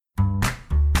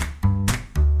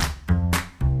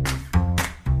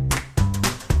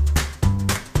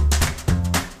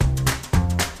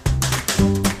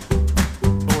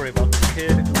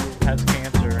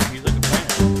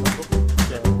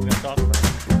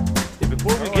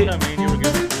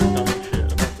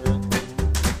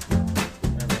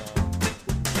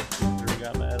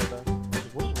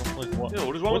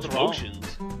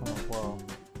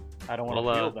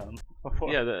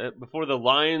before the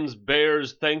Lions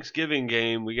Bears Thanksgiving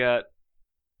game, we got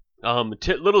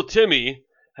little Timmy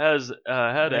has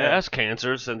had ass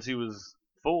cancer since he was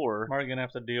 4. I'm already gonna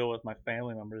have to deal with my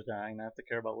family members dying. I have to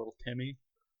care about little Timmy.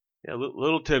 Yeah,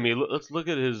 little Timmy. Let's look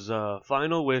at his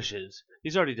final wishes.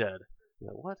 He's already dead. Yeah,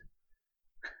 what?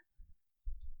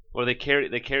 Or they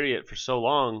carry it for so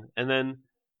long, and then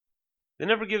they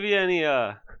never give you any.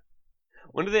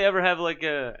 When do they ever have like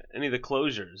any of the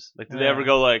closures? Like, do they ever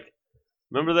go like,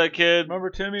 remember that kid? Remember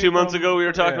Timmy? 2 months ago we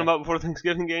were talking about before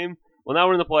Thanksgiving game. Well, now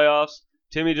we're in the playoffs.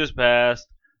 Timmy just passed.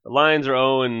 The Lions are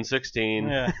 0-16.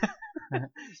 Yeah.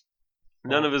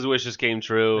 None of his wishes came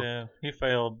true. Yeah, he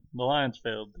failed. The Lions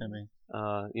failed Timmy.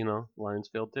 Lions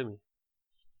failed Timmy.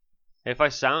 Hey, if I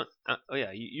sound,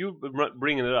 you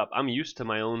bringing it up. I'm used to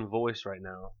my own voice right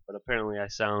now, but apparently I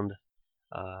sound,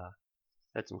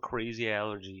 had some crazy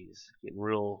allergies, getting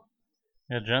real.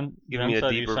 Yeah, Jen me a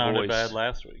said you deeper sounded voice. bad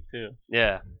last week too.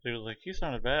 Yeah. She was like, "You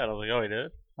sounded bad." I was like, "Oh, he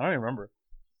did." I don't even remember.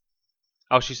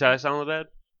 Oh, she said I sounded bad.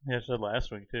 Yeah, she said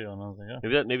last week too, and I was like,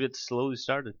 "Oh." Maybe it slowly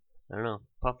started. I don't know.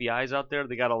 Puffy eyes out there.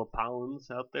 They got all the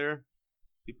pollens out there.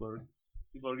 People are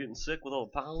getting sick with all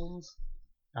the pollens.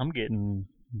 I'm getting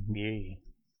gay.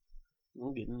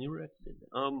 I'm getting erected.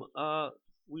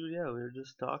 We were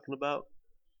just talking about.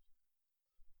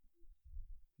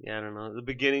 Yeah, I don't know. The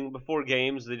beginning, before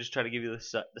games, they just try to give you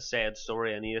the sad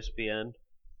story on ESPN.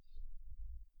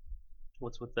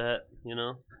 What's with that, you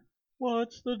know?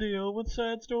 What's the deal with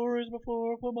sad stories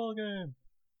before a football game?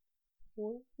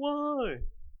 Why?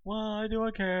 Why do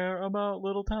I care about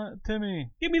little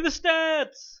Timmy? Give me the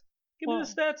stats! Give me the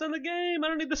stats on the game! I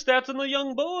don't need the stats on the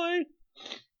young boy!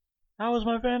 How is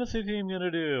my fantasy team gonna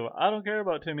do? I don't care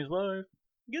about Timmy's life.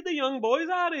 Get the young boys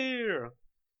out of here!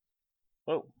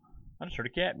 Whoa, I just heard a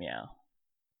cat meow.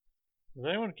 Does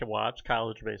anyone watch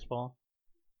college baseball?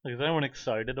 Like, is anyone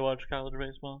excited to watch college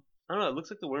baseball? I don't know, it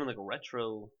looks like they're wearing like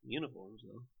retro uniforms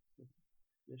though.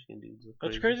 Michigan dudes look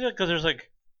crazy. It's crazy because there's like,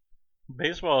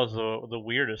 baseball is the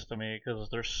weirdest to me because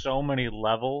there's so many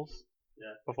levels.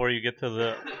 Yeah. Before you get to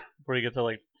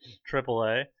like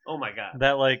AAA. Oh my god.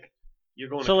 That like. You're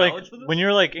going to college for this? When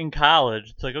you're like in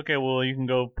college, it's like, okay, well, you can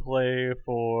go play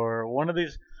for one of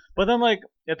these, but then like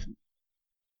it's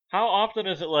how often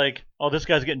is it like, oh, this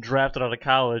guy's getting drafted out of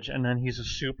college and then he's a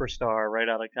superstar right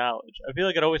out of college? I feel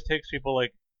like it always takes people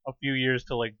like a few years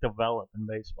to like develop in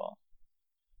baseball.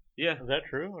 Yeah. Is that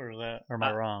true or am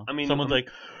I wrong? I mean, someone's like,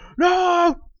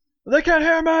 no, they can't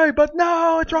hear me, but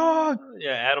no, it's wrong.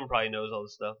 Yeah, Adam probably knows all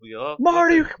this stuff. We go,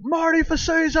 Marty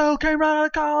Facizzo came right out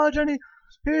of college and he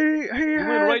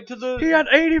had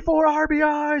 84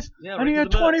 RBIs and he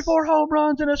had 24 home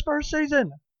runs in his first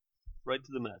season. Right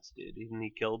to the Mets, dude. Even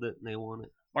he killed it and they won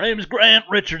it. My name is Grant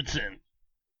Richardson,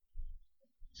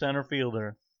 center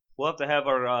fielder. We'll have to have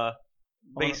our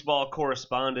baseball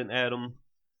correspondent Adam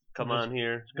come on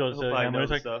here. Goes to him and he's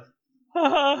like,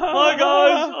 hi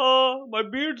guys, my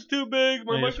beard's too big.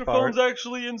 My And he just microphone's farts.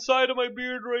 actually inside of my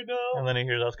beard right now. And then he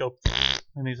hears us go,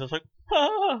 and he's just like,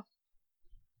 ha.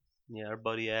 Yeah, our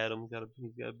buddy Adam he's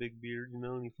got a big beard, you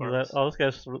know, and he farts. This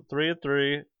guy's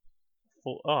 3-3.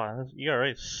 His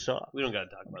ERA sucks. We don't gotta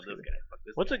talk about this guy. Fuck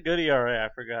this What's guy. a good ERA? I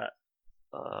forgot.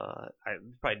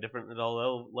 Probably different at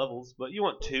all levels, but you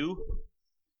want 2?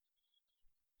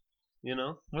 You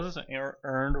know? What's this, an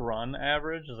earned run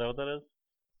average? Is that what that is?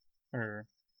 Or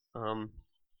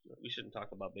we shouldn't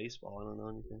talk about baseball. I don't know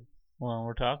anything. well,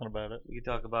 we're talking about it. We could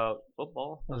talk about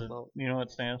football. You know what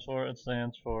it stands for? It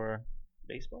stands for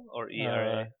Baseball or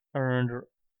ERA? Earned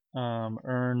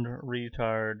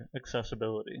retard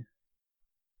accessibility.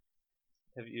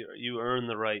 Have you earned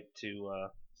the right to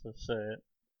say it?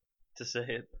 To say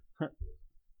it. If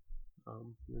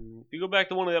you go back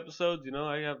to one of the episodes, you know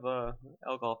I have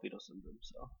alcohol fetal syndrome,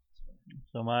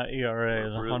 so my ERA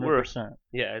is 100%.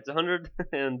 Yeah, it's 100,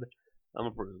 and I'm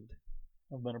approved.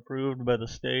 I've been approved by the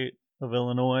state of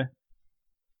Illinois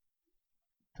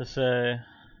to say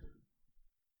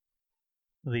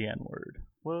the N-word.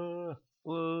 Whoa.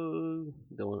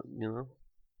 Don't, you know?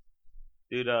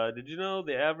 Dude, did you know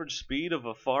the average speed of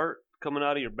a fart coming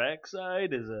out of your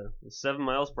backside is 7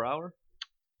 miles per hour?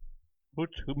 Who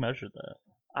measured that?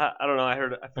 I don't know. I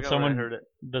heard it. I forgot when I heard it.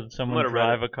 Did someone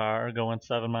drive a car going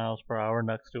 7 miles per hour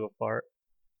next to a fart?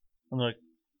 I'm like,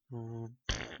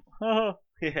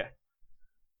 yeah.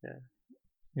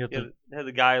 You had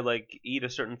the guy like eat a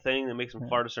certain thing that makes him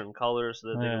fart a certain color, so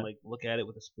that they can like look at it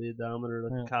with a speedometer,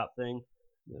 like a cop thing.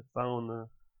 They found the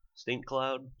stink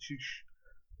cloud.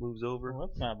 Moves over. Well,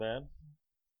 that's not bad.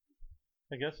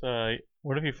 I guess.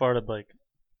 What if he farted like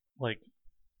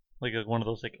one of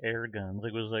those like air guns?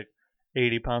 Like it was like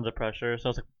 80 pounds of pressure. So I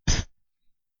was like,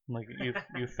 Like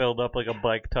you filled up like a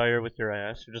bike tire with your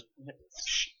ass. You just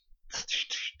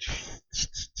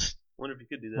Wonder if you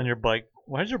could do that. on your bike.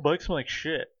 Why does your bike smell like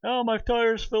shit? Oh, my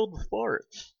tire's filled with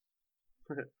farts.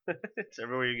 It's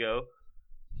everywhere you go.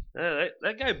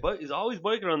 That guy is always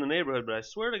biking around the neighborhood, but I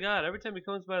swear to God, every time he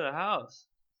comes by the house,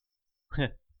 I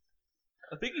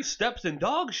think he steps in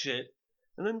dog shit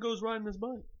and then goes riding his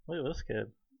bike. Look at this kid.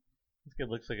 This kid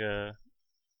looks like a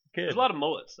kid. There's a lot of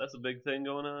mullets. That's a big thing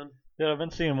going on. Yeah, I've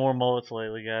been seeing more mullets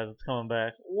lately, guys. It's coming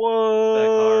back. Whoa! Back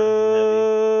hard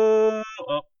and heavy.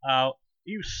 Oh, out.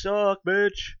 You suck,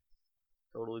 bitch.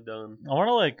 Totally done. I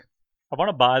want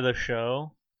to buy the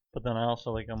show, but then I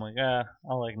also I'm like,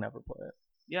 I'll never play it.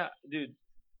 Yeah, dude.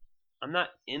 I'm not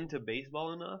into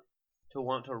baseball enough to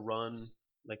want to run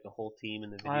like the whole team in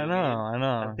the video game. I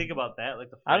know. I think about that, like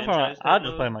the franchise. I'll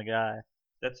just play my guy.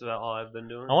 That's about all I've been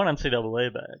doing. I want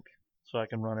NCAA back, so I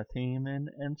can run a team in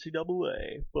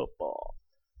NCAA football.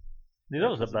 Dude, that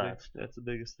was the best. That's the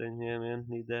biggest thing. Yeah, man,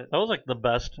 need that. That was like the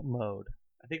best mode.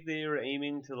 I think they were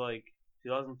aiming to like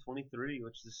 2023,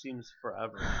 which just seems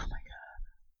forever. Oh my god.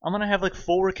 I'm gonna have like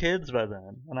 4 kids by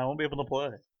then, and I won't be able to play.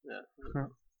 Yeah.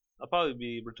 I'll probably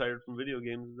be retired from video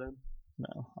games then.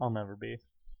 No, I'll never be.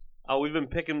 Oh, we've been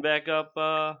picking back up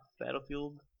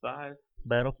Battlefield 5.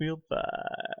 Battlefield 5.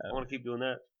 I want to keep doing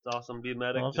that. It's awesome. Be a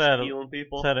medic, Well, just healing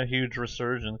people. It's had a huge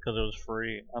resurgence because it was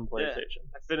free on PlayStation.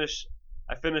 Yeah,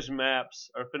 I finished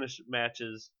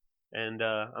matches, and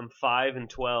I'm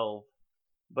 5-12,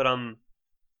 but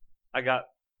I got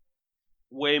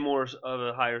way more of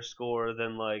a higher score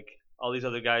than like all these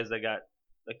other guys that got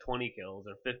like 20 kills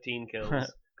or 15 kills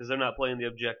because they're not playing the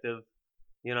objective.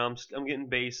 You know, I'm getting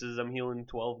bases. I'm healing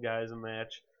 12 guys a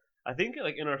match. I think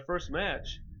like in our first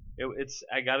match,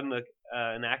 I got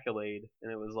an accolade,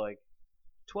 and it was like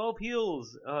 12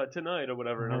 heals tonight or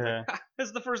whatever, and I was like, this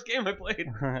is the first game I played.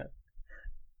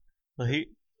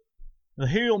 The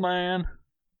heal man.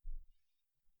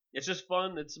 It's just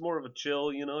fun. It's more of a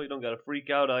chill, you know. You don't got to freak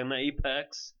out on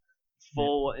Apex,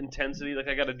 full intensity. Like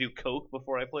I got to do coke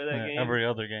before I play that game. Every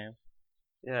other game.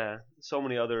 Yeah, so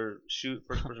many other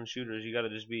first-person shooters. You got to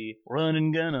just be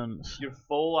running guns. You're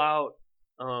full out.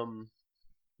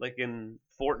 Like in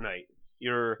Fortnite,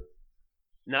 you're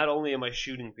not only am I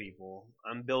shooting people,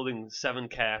 I'm building 7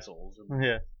 castles.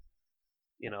 Yeah.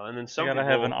 You know, and then you gotta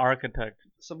have an architect.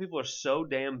 Some people are so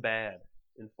damn bad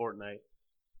in Fortnite.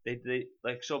 They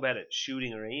like so bad at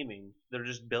shooting or aiming, they're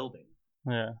just building.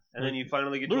 Yeah. And then you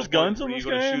finally get There's to a point guns where in you this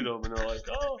go game? to shoot them, and they're like,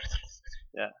 oh,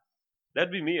 yeah.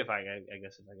 That'd be me if I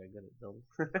guess if I got good at building.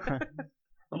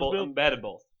 I'm bad at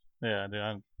both. Yeah,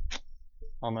 dude.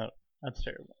 I'm not. That's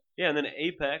terrible. Yeah, and then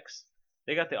Apex,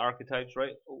 they got the archetypes,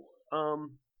 right? All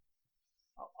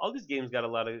these games got a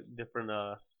lot of different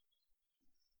I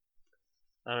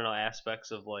don't know,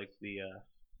 aspects of like the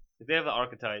if they have the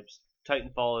archetypes.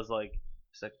 Titanfall is like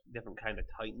it's like different kind of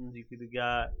titans you could have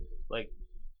got. Like,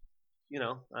 you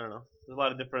know, I don't know. There's a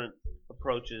lot of different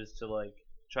approaches to like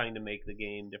trying to make the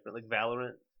game different. Like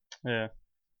Valorant. Yeah.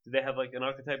 Do they have like an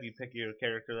archetype? You pick your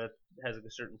character that has like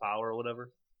a certain power or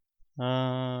whatever.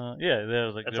 Yeah,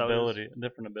 there's like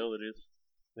different abilities.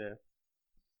 Yeah.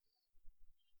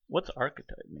 What's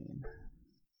archetype mean?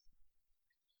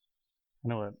 I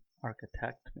know what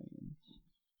architect means.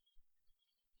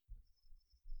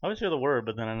 I always hear the word,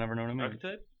 but then I never know what it means.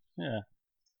 Archetype? Yeah.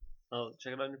 Oh,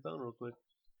 check it on your phone real quick.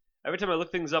 Every time I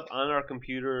look things up on our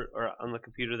computer or on the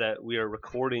computer that we are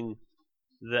recording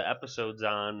the episodes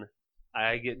on,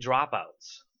 I get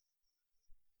dropouts.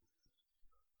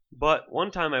 But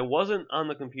one time I wasn't on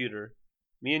the computer.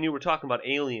 Me and you were talking about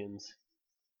aliens,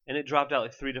 and it dropped out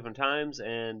like 3 different times.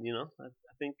 And you know, I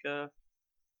think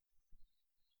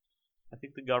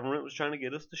the government was trying to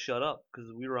get us to shut up because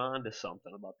we were on to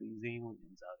something about these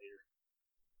aliens out here.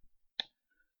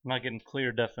 I'm not getting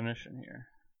clear definition here.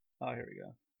 Oh, here we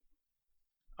go.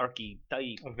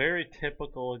 Archetype. A very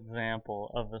typical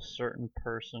example of a certain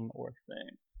person or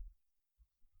thing.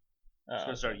 I'm just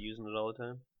gonna start using it all the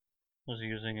time. I was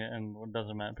using it and it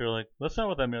doesn't matter. People are like, that's not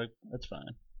what that means. Like, that's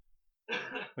fine.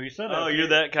 Well, you said it. Oh, you're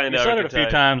that kind of archetype. You said it a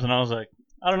few times and I was like,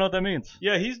 I don't know what that means.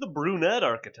 Yeah, he's the brunette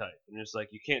archetype. And it's like,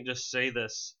 you can't just say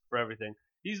this for everything.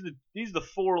 He's the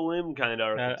 4-limb kind of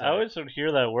archetype. I always would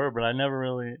hear that word, but I never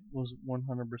really was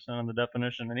 100% on the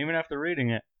definition. And even after reading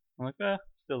it, I'm like,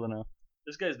 still don't know.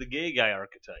 This guy's the gay guy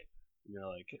archetype. And you're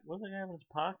like, what's the guy in his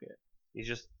pocket? He's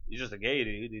just a gay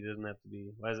dude. He doesn't have to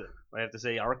be. Why I have to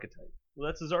say archetype? Well,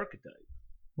 that's his archetype.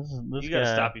 You gotta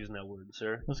stop using that word,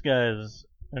 sir. This guy is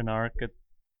an I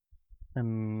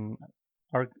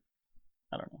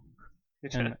don't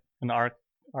know. An arc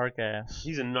ass.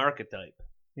 He's an archetype.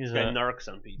 This guy narcs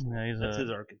on people. Yeah, that's his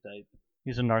archetype.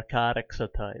 He's a narcotics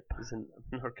type. He's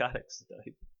a narcotics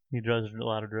type. He does a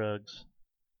lot of drugs.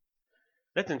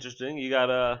 That's interesting. You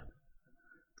got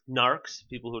narcs,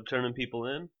 people who are turning people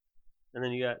in, and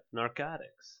then you got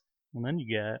narcotics, And then you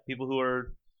get people who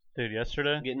are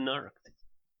yesterday. getting narked.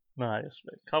 No,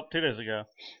 yesterday. 2 days ago.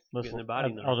 Getting their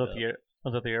body I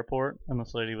was at the airport, and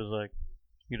this lady was like,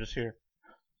 "You just hear,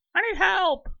 I need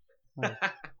help." Like,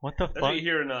 what the That's fuck? what you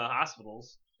hear in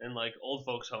hospitals and like old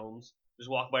folks' homes. Just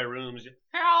walk by rooms.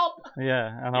 Help! Yeah,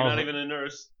 and You're I was not even a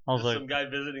nurse. I was Just like, some guy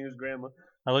visiting his grandma.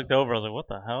 I looked over. I was like, "What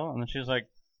the hell?" And then she's like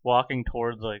walking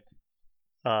towards like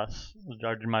us,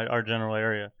 our general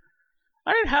area.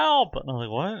 I need help. And I was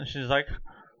like, "What?" And she's like,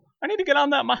 I need to get on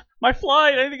that my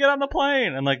flight. I need to get on the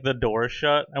plane. And like the door's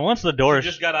shut. And once the door She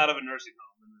just got out of a nursing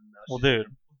home. And then well, dude,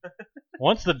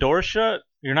 once the door's shut,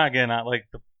 you're not getting out. Like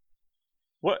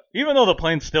what? Even though the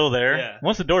plane's still there, Yeah.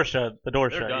 once the door's shut, the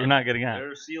door's They're shut. done. You're not getting out.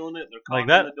 They're sealing it. They're Like caulking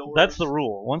that. the doors. That's the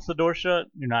rule. Once the door's shut,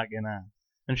 you're not getting out.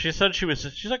 And she said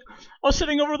she's like, I was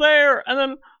sitting over there, and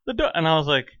then the door, and I was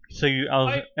like,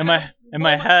 in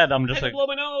my head, I'm just like, blow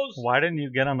my nose. why didn't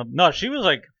you get on the? No, she was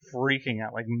like freaking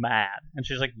out, like mad, and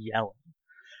she's like yelling,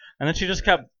 and then she just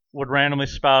would randomly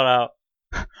spout out,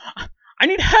 I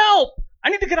need help. I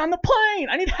need to get on the plane.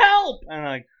 I need help. And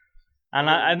like,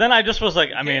 and then I just was like,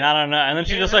 I mean, I don't know. And then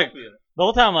she just like the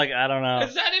whole time, like, I don't know.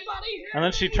 Is anybody here? And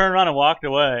then she turned around and walked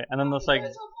away, and then this like.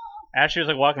 As she was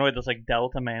like walking away, this like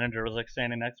Delta manager was like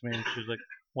standing next to me, and she was like,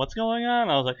 "What's going on?"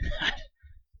 I was like,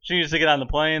 "She needs to get on the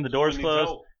plane. The door's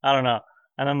closed. I don't know."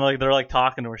 And then like they're like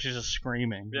talking to her. She's just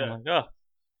screaming. Yeah. I'm like, "Oh."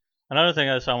 Another thing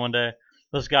I saw one day,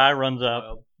 this guy runs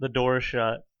up, the door's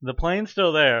shut, the plane's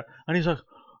still there, and he's like,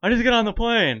 "I need to get on the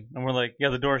plane." And we're like, "Yeah,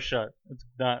 the door's shut. It's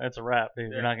done. It's a wrap,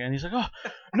 dude. You're not getting." And he's like,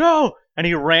 "Oh no!" And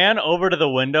he ran over to the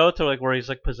window to like where he's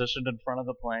like positioned in front of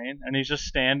the plane, and he's just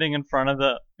standing in front of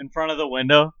the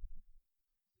window.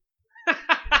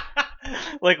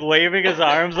 Like waving his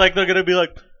arms like they're gonna be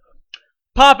like,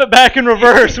 pop it back in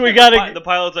reverse. We gotta. The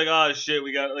pilot's like, oh shit,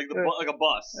 we got like a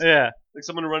bus. Yeah. Like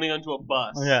someone running onto a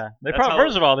bus. Yeah.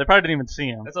 First of all, they probably didn't even see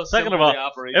him. That's how Second of simple all, the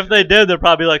operation. if they did, they're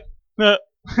probably like, yeah,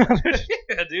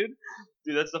 dude.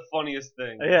 Dude, that's the funniest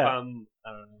thing. Yeah. I don't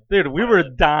know. Dude, we were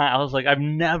dying. I was like, I've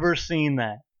never seen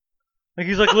that. Like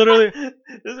he's like literally.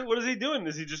 What is he doing?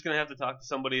 Is he just gonna have to talk to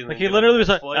somebody? And like he literally was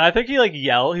like, and I think he like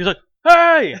yelled. He's like,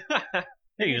 hey.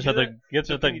 Hey, you just have to get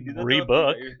to like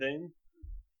rebook. Your thing?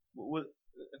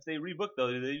 If they rebook though,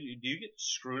 do you get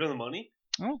screwed on the money?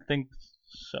 I don't think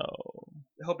so.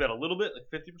 I hope you had a little bit,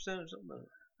 like 50% or something.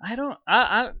 I don't.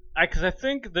 Because I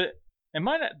think that it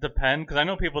might depend. Because I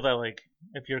know people that like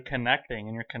if you're connecting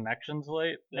and your connection's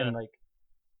late, and like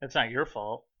it's not your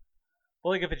fault. But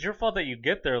like if it's your fault that you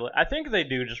get there, I think they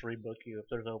do just rebook you if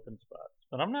there's open spots.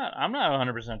 But I'm not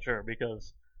 100% sure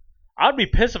because. I'd be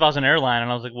pissed if I was an airline and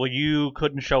I was like, well, you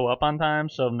couldn't show up on time,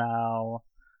 so now.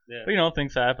 Yeah. But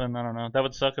things happen. I don't know. That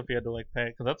would suck if you had to like pay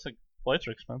because that's like flights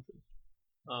are expensive.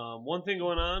 One thing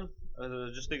going on,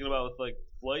 just thinking about with like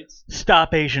flights.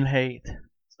 Stop Asian hate.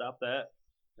 Stop that,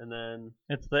 and then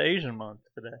it's the Asian month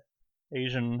today.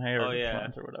 Asian Heritage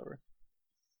Month or whatever.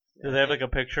 Yeah. Do they have like a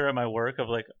picture at my work of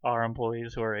like our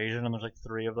employees who are Asian and there's like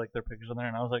 3 of like their pictures on there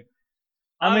and I was like,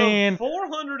 I mean,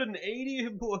 480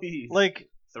 employees. Like.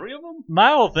 3 of them? My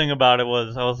whole thing about it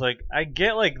was, I was like, I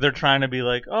get like they're trying to be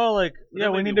like, oh, like yeah,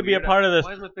 we need to be a part of this,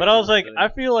 but I was like, I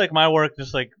feel like my work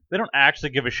just like they don't actually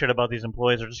give a shit about these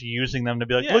employees. They're just using them to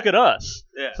be like, look at us.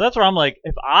 Yeah. So that's where I'm like,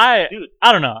 if I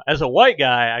don't know, as a white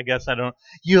guy, I guess I don't.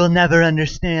 You'll never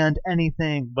understand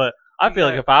anything, but I feel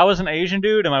like if I was an Asian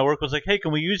dude and my work was like, hey,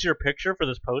 can we use your picture for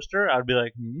this poster? I'd be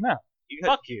like, no,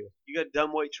 fuck you. You got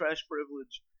dumb white trash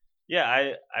privilege. Yeah,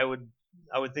 I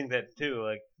would think that too.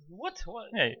 Like, what?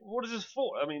 Hey, what is this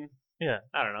for? I mean, yeah,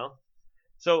 I don't know.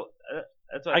 So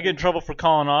that's why I get in trouble for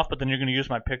calling off, but then you're gonna use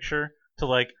my picture to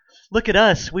like, look at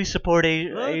us, we support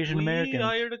Asian Americans. We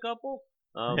hired a couple.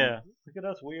 Yeah, look at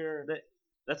us,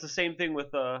 that's the same thing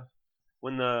with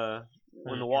when the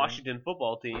Washington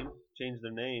football team changed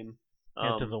their name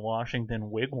to the Washington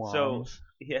Wigwams. So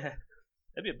yeah,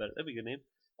 that'd be a good name.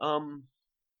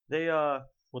 They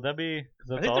Would that be?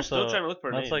 I think they're still trying to look for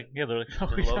a name. That's like, yeah, they're like,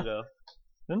 oh, their logo.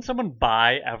 Didn't someone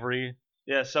buy every?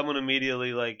 Yeah, someone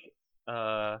immediately like.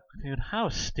 Dude, how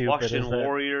stupid Washington is that?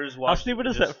 Warriors. How stupid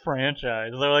is that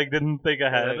franchise? They like didn't think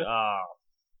ahead. Like,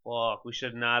 fuck, we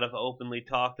should not have openly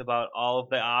talked about all of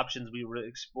the options we were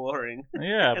exploring.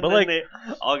 Yeah, but like they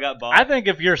all got bought. I think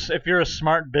if you're a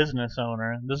smart business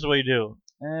owner, this is what you do.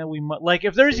 We might like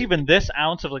if there's even this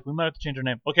ounce of like we might have to change our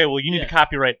name. Okay, well you need to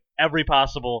copyright every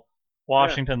possible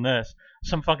Washington this.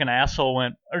 Some fucking asshole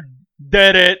went or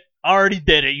did it. Already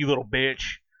did it, you little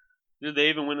bitch. Dude, they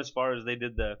even went as far as they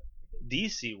did the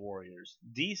DC Warriors.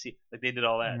 DC, like they did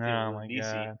all that. Oh my DC,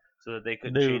 god. so that they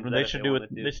could Dude, change that they if should they do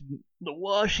wanted it. to. They should, the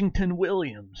Washington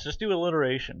Williams. Just do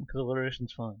alliteration because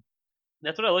alliteration's fun.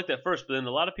 That's what I liked at first, but then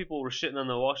a lot of people were shitting on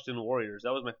the Washington Warriors.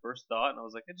 That was my first thought, and I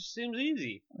was like, it just seems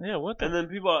easy. Yeah, what the? And then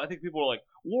I think people were like,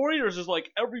 Warriors is like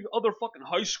every other fucking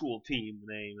high school team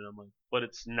name, and I'm like, but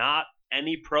it's not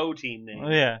any pro team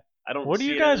name. Yeah. I don't. What do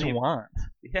see you it guys any- want?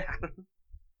 Yeah.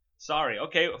 Sorry.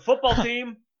 Okay, football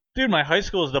team. Dude, my high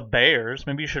school is the Bears.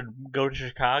 Maybe you should go to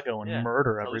Chicago and Yeah,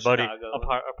 murder go to everybody. Chicago. A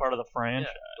part of the Yeah, franchise.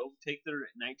 go take their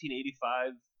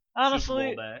 1985 Honestly,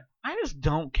 Super Bowl day. I just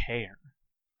don't care.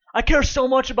 I care so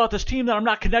much about this team that I'm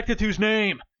not connected to whose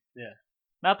name. Yeah.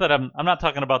 Not that I'm not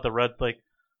talking about the Reds. Like,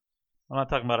 I'm not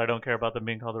talking about I don't care about them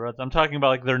being called the Reds. I'm talking about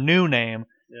like their new name.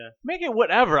 Yeah. Make it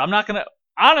whatever. I'm not gonna.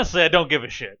 Honestly, I don't give a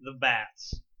shit. The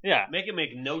Bats. Yeah. Make it make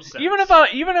no sense. Even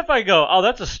if I go, oh,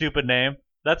 that's a stupid name.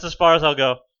 That's as far as I'll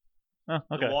go. Oh,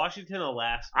 okay. The Washington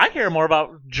Alaska. I care more about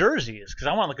jerseys because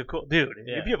I want like a cool dude.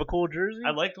 Yeah. If you have a cool jersey,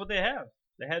 I liked what they have.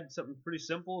 They had something pretty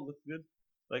simple, looked good.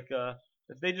 Like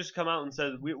if they just come out and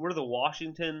said we're the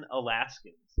Washington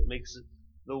Alaskans, it makes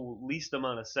the least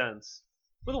amount of sense.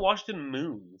 We're the Washington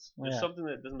Moons. There's Yeah. something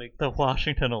that doesn't make the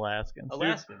Washington Alaskans. Dude,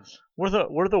 Alaskans. we're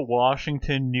the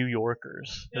Washington New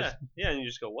Yorkers. Yeah, yeah, and you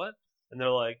just go what? And they're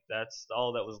like, that's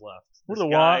all that was left. We're This the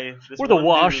guy, this We're the one dude-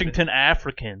 Washington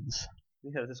Africans.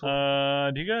 Yeah, this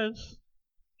one. Do you guys?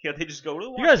 Yeah, they just go. We're the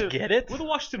You guys Washington- get it? We're the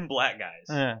Washington black guys.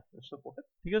 Yeah. What?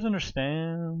 Do you guys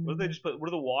understand? What if they just put? We're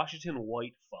the Washington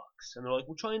white fucks, and they're like,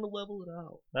 we're trying to level it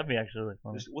out. That'd be actually really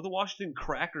fun. We're the Washington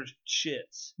crackers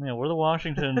shits. Yeah, we're the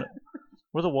Washington.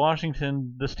 We're the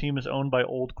Washington. This team is owned by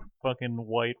old fucking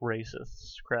white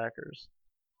racists, crackers.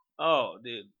 Oh,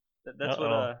 dude, that's what.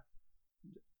 Uh-oh.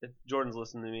 If Jordan's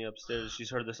listening to me upstairs, she's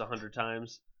heard this 100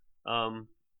 times.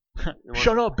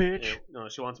 Shut up, bitch. Yeah, no,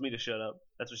 she wants me to shut up.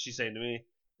 That's what she's saying to me.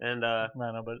 And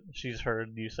No, but she's heard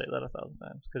you say that 1,000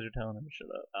 times because you're telling her to shut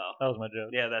up. oh, That was my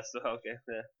joke. yeah, okay.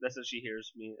 Yeah, that's what she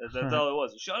hears me. That's all it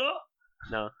was. Shut up.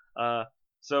 No.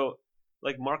 So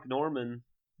like Mark Norman,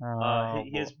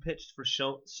 he has pitched for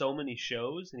so many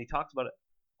shows, and he talks about it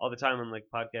all the time on like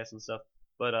podcasts and stuff.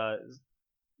 But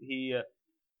he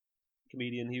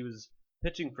comedian, he was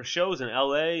pitching for shows in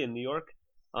L.A. and New York,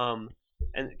 and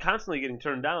constantly getting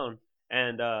turned down.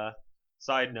 And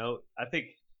side note, I think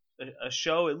a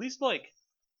show, at least like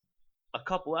a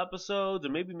couple episodes, or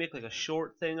maybe make like a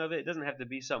short thing of it. It doesn't have to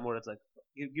be something where it's like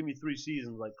give me 3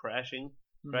 seasons like Crashing.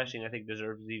 Crashing, I think,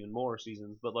 deserves even more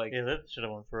seasons. But like, Yeah, that should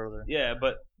have went further. yeah,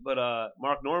 but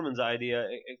Mark Norman's idea,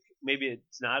 maybe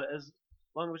it's not as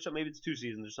long of a show. Maybe it's 2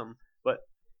 seasons or something. But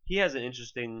he has an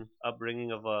interesting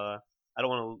upbringing of I don't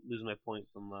want to lose my point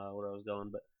from where I was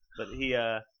going, but he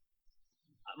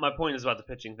my point is about the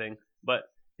pitching thing. But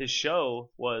his show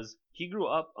was he grew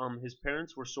up. His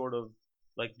parents were sort of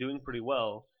like doing pretty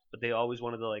well, but they always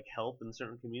wanted to like help in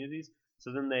certain communities.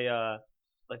 So then they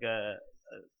like a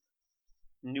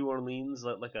New Orleans,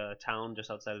 like a town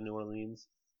just outside of New Orleans,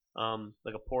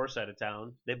 like a poor side of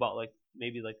town. They bought like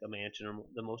maybe like a mansion or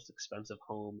the most expensive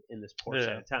home in this poor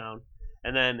side of town,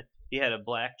 and then he had a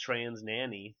black trans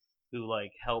nanny who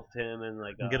like helped him and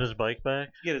like Get his bike back.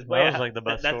 get his That bike. was like the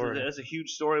best that's story. That's a huge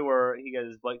story where he got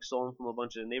his bike stolen from a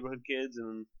bunch of neighborhood kids,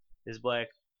 and his black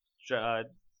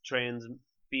trans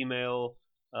female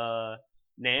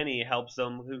nanny helps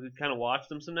them, who kind of watched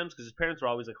them sometimes because his parents were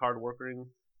always like hard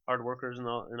workers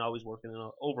and always working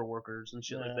and overworkers and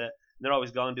shit like that. And they're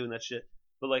always gone doing that shit.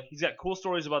 But like he's got cool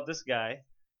stories about this guy.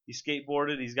 He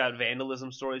skateboarded. He's got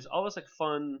vandalism stories. All this like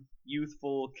fun,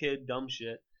 youthful kid dumb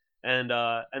shit. And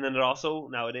then it also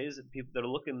nowadays people that are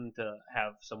looking to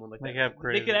have someone like They that. have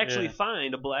crazy, They could actually yeah.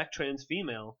 find a black trans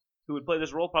female who would play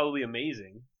this role probably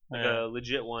amazing, like Yeah. a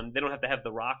legit one. They don't have to have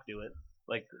The Rock do it,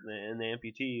 like in the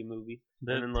amputee movie.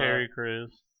 The And then, Terry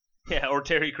Crews. Yeah, or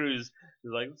Terry Crews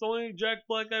is like, it's the only Jack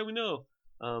Black guy we know.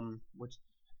 Which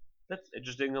that's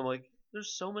interesting. I'm like,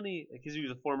 there's so many, because he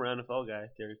was a former NFL guy,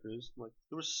 Terry Crews. I'm like,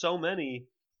 there were so many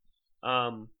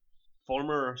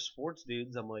former sports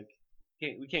dudes. I'm like,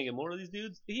 we can't get more of these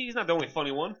dudes. He's not the only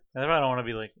funny one. I don't want to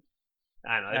be like.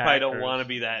 I don't know. They probably don't Actors. want to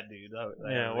be that dude.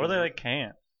 Yeah, or they like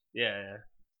can't. Yeah.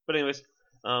 But anyways,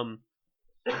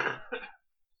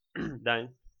 dying.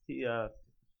 He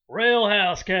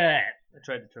Railhouse Cat. I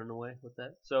tried to turn away with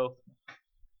that. So,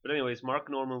 but anyways, Mark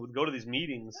Norman would go to these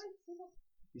meetings,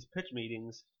 these pitch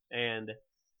meetings, and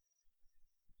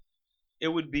it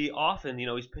would be often,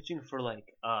 he's pitching for like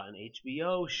an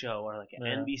HBO show or like an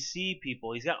Yeah. NBC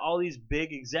people. He's got all these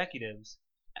big executives.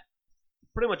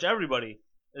 Pretty much everybody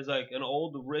is like an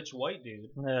old rich white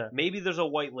dude. Yeah. Maybe there's a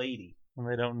white lady. And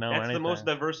they don't know That's anything. the most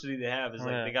diversity they have. Is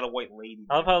like Yeah. they got a white lady.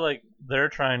 I love how like they're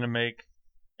trying to make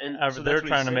So they're that's what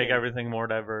trying he's to make saying. everything more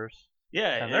diverse.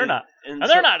 Yeah, And they're not. And so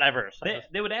they're not diverse.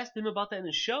 They would ask him about that in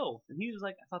his show, and he was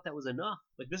like, "I thought that was enough.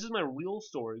 Like, this is my real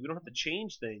story. We don't have to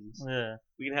change things. Yeah.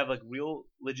 We can have like real,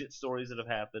 legit stories that have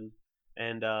happened."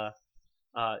 And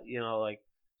you know, like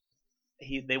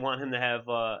they want him to have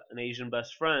an Asian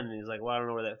best friend, and he's like, "Well, I don't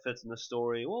know where that fits in the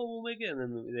story. Well, we'll make it." And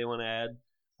then they want to add,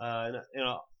 you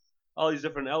know, all these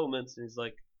different elements, and he's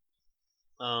like,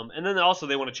 and then also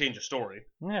they want to change the story.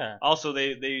 Yeah. Also,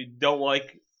 they don't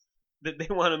like that they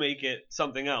want to make it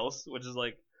something else, which is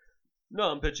like, no,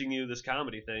 I'm pitching you this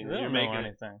comedy thing. They don't know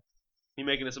anything. You're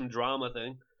making it some drama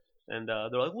thing, and they're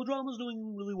like, well, drama's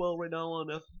doing really well right now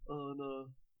on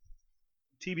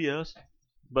TBS.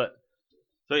 But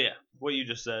so yeah, what you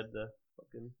just said,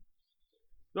 fucking, you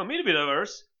want me to be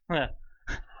diverse? Yeah.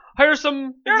 Hire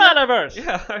some. You're not diverse.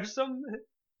 Yeah, hire some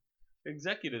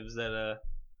executives that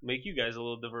make you guys a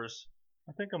little diverse.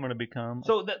 I think I'm gonna become.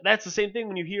 So that's the same thing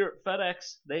when you hear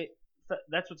FedEx.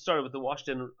 That's what started with the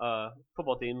Washington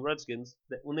football team, Redskins.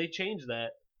 When they changed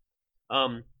that,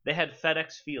 they had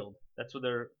FedEx Field. That's what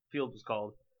their field was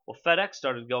called. Well, FedEx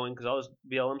started going because all this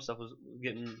BLM stuff was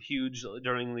getting huge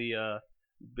during the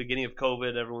beginning of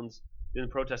COVID. Everyone's doing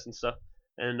protests and stuff,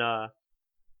 and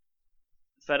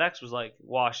FedEx was like,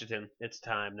 Washington, it's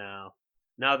time now.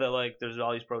 Now that like there's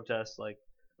all these protests, like,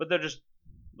 but they're just,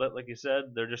 but like you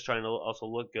said, they're just trying to also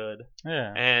look good.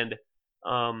 Yeah. And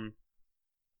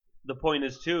the point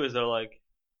is too is they're like,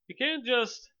 you can't.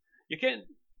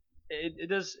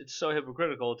 It's so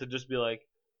hypocritical to just be like,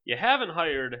 you haven't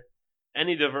hired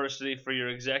any diversity for your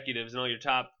executives and all your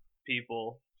top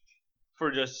people for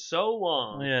just so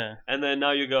long. Yeah. And then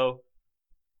now you go,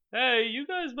 hey, you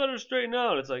guys better straighten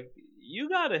out. It's like, you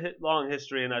got a long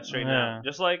history in that straighten out.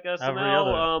 Just like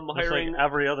SNL hiring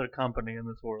every other company in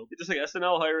this world. Just like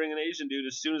SNL hiring an Asian dude,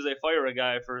 as soon as they fire a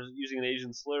guy for using an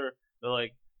Asian slur, they're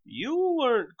like, you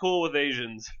weren't cool with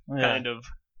Asians, kind of.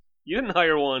 You didn't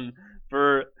hire one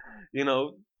for,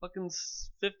 fucking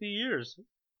 50 years.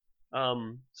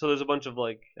 So there's a bunch of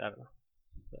like, I don't know.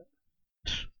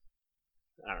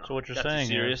 So what you're saying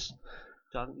serious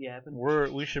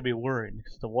is, we should be worried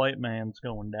because the white man's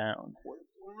going down. White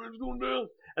man's going down.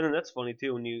 And then that's funny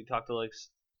too when you talk to like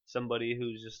somebody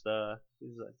who's just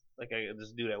who's like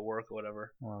this dude at work or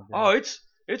whatever. Oh,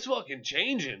 it's fucking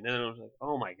changing. And then I was like,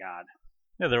 oh my god.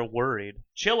 Yeah, they're worried.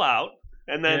 Chill out.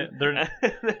 And then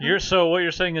so what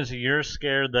you're saying is you're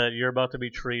scared that you're about to be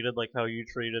treated like how you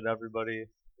treated everybody.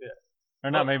 Yeah.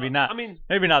 Or not, maybe not. I mean,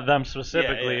 maybe not them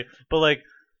specifically, but like,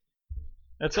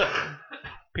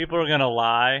 people are gonna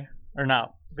lie or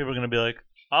not. People are gonna be like,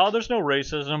 oh, there's no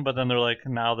racism, but then they're like,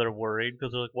 now they're worried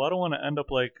because they're like, well, I don't want to end up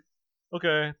like,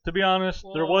 okay, to be honest,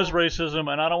 there was racism,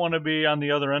 and I don't want to be on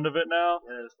the other end of it now.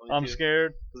 Yeah, I'm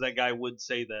scared because that guy would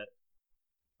say that.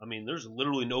 I mean, there's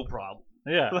literally no problem.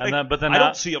 Yeah, like, but then I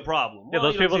don't see a problem. Yeah,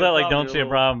 those people that like don't see a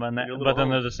problem, but then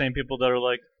there's the same people that are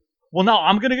like, well, now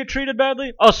I'm gonna get treated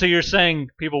badly. Oh, so you're saying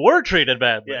people were treated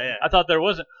badly? Yeah. I thought there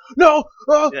wasn't. No.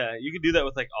 Yeah, you can do that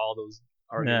with like all those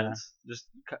arguments. Yeah. Just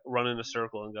run in a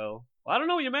circle and go, well, I don't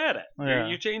know what you're mad at. Yeah.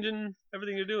 You're changing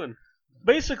everything you're doing.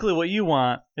 Basically, what you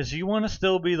want is you want to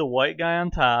still be the white guy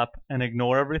on top and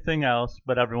ignore everything else,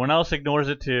 but everyone else ignores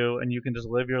it too, and you can just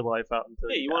live your life out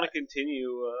until you want to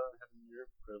continue having your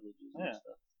privileges and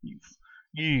stuff.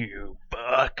 You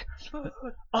fuck.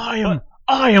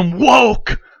 I am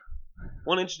woke.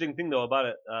 One interesting thing though about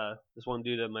it, this one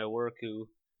dude at my work who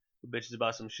bitches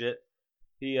about some shit.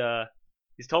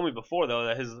 He's told me before though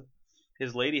that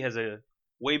his lady has a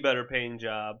way better paying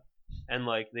job, and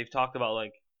like they've talked about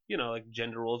like like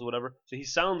gender roles or whatever. So he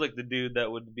sounds like the dude that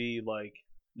would be like,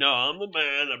 no, I'm the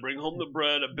man. I bring home the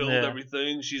bread. I build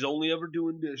everything. She's only ever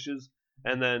doing dishes.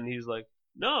 And then he's like,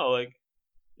 no, like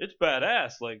it's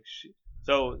badass. Like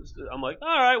so I'm like, all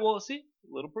right, well, see,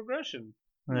 a little progression.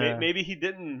 Yeah. Maybe he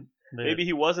didn't. Dude. Maybe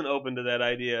he wasn't open to that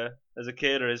idea as a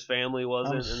kid, or his family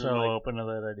wasn't. I'm so open to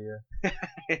that idea.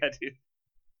 Yeah, dude.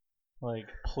 Like,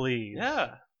 please.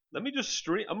 Yeah. Let me just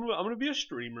stream. I'm gonna be a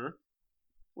streamer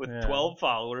with 12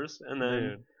 followers, and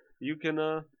then you can.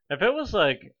 If it was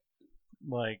like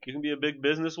you can be a big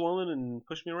businesswoman and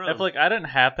push me around. If like I didn't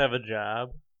have to have a job,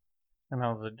 and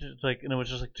I was and it was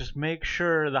just like just make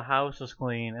sure the house is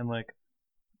clean and like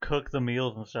cook the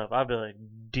meals and stuff, I'd be like,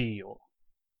 deal.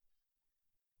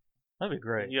 That'd be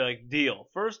great. You're like, deal.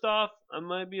 First off, I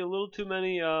might be a little too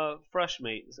many fresh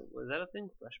mates. Is that a thing?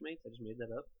 Fresh mates? I just made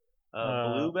that up.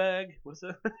 Blue bag? What's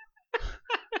that?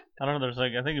 I don't know. There's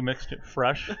like, I think you mixed it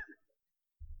fresh,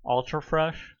 ultra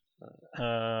fresh,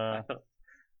 fresh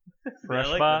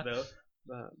like box.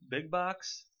 Big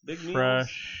box, big meals,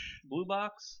 Fresh. blue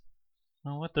box.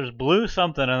 Oh, what? There's blue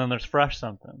something and then there's fresh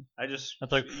something. That's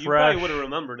like you fresh. probably would have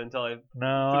remembered until I.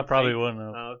 No, I probably wouldn't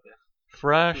have. Oh, okay.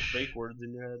 Fresh. Fake words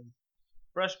in your head.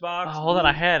 Fresh box. Oh, hold on,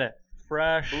 I had it.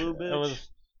 Fresh. Blue bitch.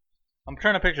 I'm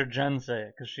trying to picture Jen say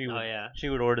it because she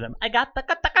would order them. I got the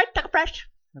fresh.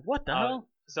 Like, what the hell?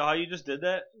 So how you just did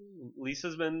that?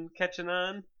 Lisa's been catching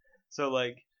on. So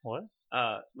like. What?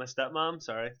 My stepmom.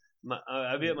 Sorry.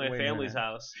 I'd be at my family's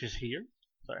house. She's here.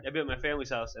 Sorry. I'd be at my family's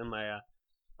house and my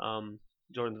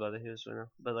Jordan's about to hear this right now.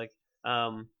 But like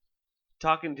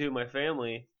talking to my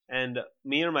family and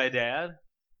me or my dad.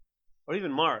 Or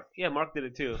even Mark. Yeah, Mark did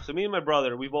it too. So me and my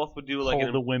brother, we both would do like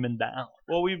hold the women down.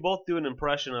 Well, we both do an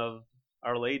impression of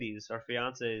our ladies, our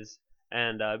fiancés,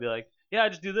 and I'd be like, yeah, I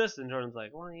just do this, and Jordan's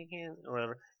like, well, you can't, or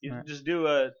whatever. You just do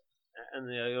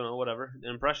whatever, an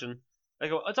impression.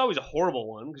 Like it's always a horrible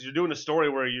one because you're doing a story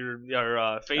where you're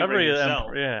favoring yourself.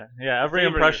 Every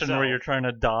impression where you're trying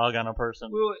to dog on a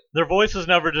person. Well, their voice is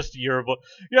never just your voice.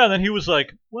 Yeah, and then he was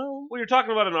like, well, you're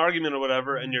talking about an argument or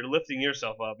whatever, and you're lifting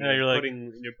yourself up. Yeah,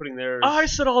 you're putting theirs. I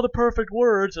said all the perfect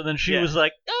words, and then she was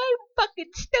like, I'm fucking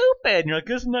stupid. And you're like,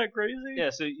 isn't that crazy? Yeah,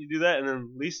 so you do that, and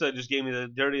then Lisa just gave me the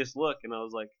dirtiest look, and I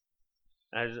was like,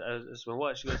 I just went,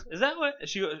 what? She goes, is that what?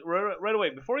 She goes, right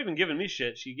away, before even giving me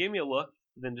shit, she gave me a look.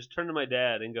 Then just turned to my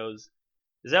dad and goes,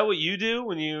 "Is that what you do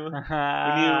when you're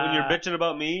bitching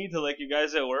about me to like you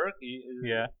guys at work?"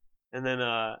 Yeah. And then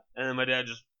my dad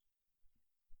just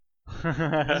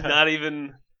he's not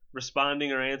even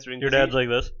responding or answering. Your dad's like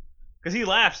this because he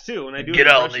laughs too when I do. Get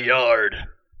out in the yard.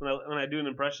 When I do an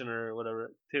impression or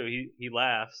whatever too, he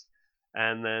laughs,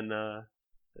 and then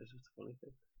that's just a funny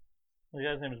thing. The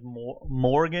guy's name is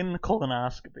Morgan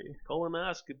Colonoscopy.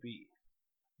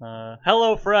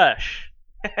 Hello Fresh.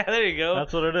 There you go.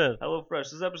 That's what it is. Hello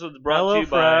Fresh. This episode's brought to you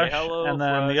by Hello and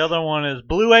then Fresh. The other one is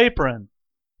Blue Apron.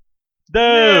 Dude,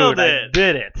 Nailed it. I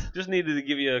did it. Just needed to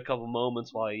give you a couple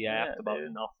moments while I yapped about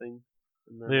nothing.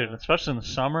 Then, dude, especially in the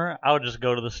summer, I would just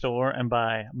go to the store and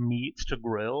buy meats to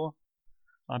grill.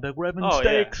 I'd be like, we're having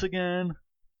steaks again.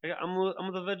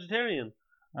 I'm the vegetarian.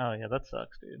 Oh, yeah, that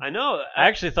sucks, dude. I know. I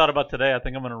actually thought about today. I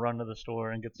think I'm going to run to the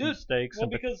store and get some steaks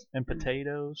and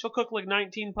potatoes. She'll cook like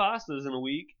 19 pastas in a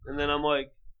week, and then I'm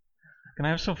like, can I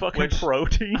have some fucking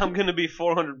protein? I'm going to be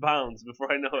 400 pounds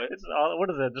before I know it. What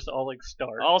is that? Just all like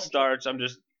starch? All starch. I'm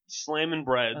just slamming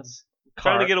breads.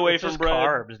 Trying to get away from bread.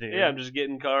 Carbs, dude. Yeah, I'm just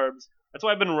getting carbs. That's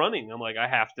why I've been running. I'm like, I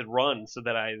have to run so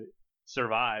that I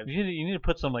survive. You need to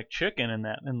put some like chicken in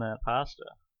that pasta.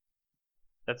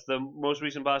 That's the most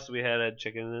recent pasta we had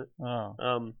chicken in it.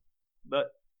 Oh. But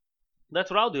that's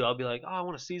what I'll do. I'll be like, I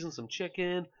want to season some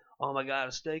chicken. Oh my god,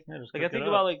 a steak. Yeah, like I think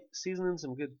about like seasoning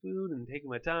some good food and taking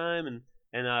my time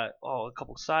and a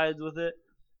couple sides with it.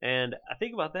 And I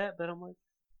think about that, but I'm like,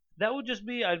 that would just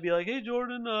be. I'd be like, hey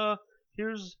Jordan,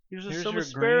 here's some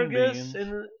asparagus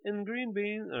and green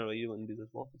beans. I don't know, you wouldn't do this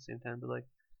both at the same time, but like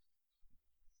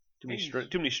too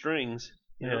many strings.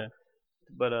 You know?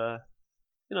 But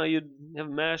you'd have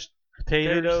mashed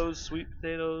potatoes, sweet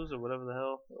potatoes, or whatever the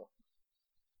hell.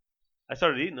 I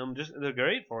started eating them. They're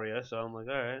great for you, so I'm like,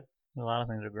 all right. A lot of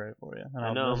things are great for you.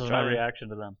 I know. This is my reaction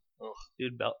to them. Ugh.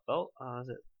 Dude, is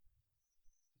it?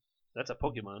 That's a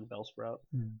Pokemon, Bellsprout.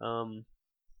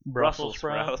 Brussels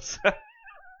sprouts.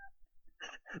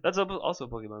 That's also a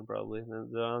Pokemon, probably.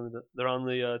 They're on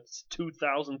the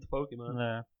 2000th Pokemon.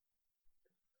 Yeah.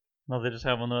 No, they just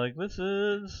have one. They're like, this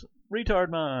is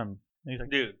Retardmon. And he's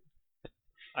like, dude,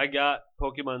 I got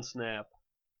Pokemon Snap,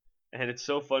 and it's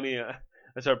so funny. I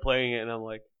started playing it, and I'm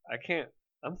like, I can't.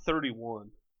 I'm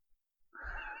 31,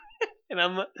 and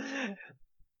I'm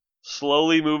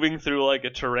slowly moving through like a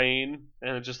terrain,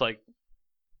 and it's just like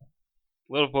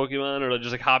little Pokemon are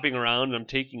just like hopping around, and I'm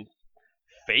taking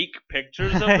fake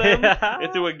pictures of them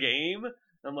into a game.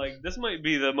 I'm like, this might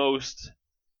be the most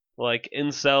like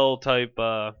incel type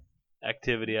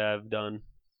activity I've done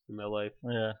in my life.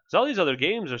 Yeah. Because all these other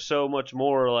games are so much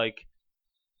more like,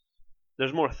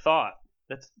 there's more thought.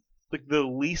 That's like the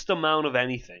least amount of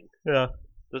anything. Yeah.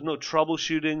 There's no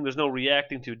troubleshooting. There's no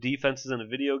reacting to defenses in a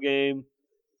video game.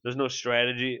 There's no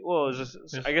strategy. Well,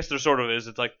 I guess there sort of is.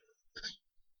 It's like,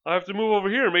 I have to move over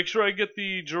here and make sure I get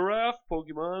the giraffe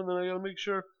Pokemon, and then I gotta make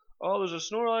sure, oh, there's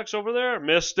a Snorlax over there.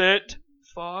 Missed it.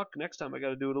 Fuck. Next time I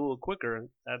gotta do it a little quicker, and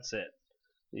that's it.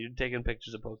 You're taking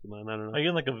pictures of Pokemon. I don't know. Are you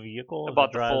in like a vehicle? I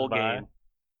bought the full game.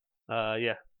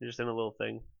 Yeah. You're just in a little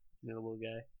thing. You're a little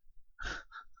guy.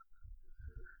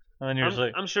 And then you're just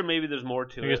like, I'm sure maybe there's more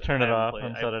to it. You just turn it off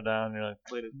and set it down. And you're like,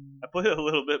 I played it a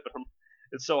little bit, but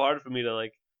it's so hard for me to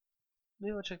like,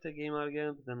 maybe I'll check that game out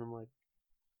again. But then I'm like,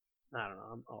 I don't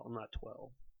know. I'm not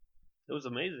 12. It was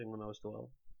amazing when I was 12.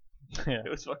 Yeah. It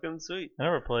was fucking sweet. I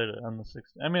never played it on the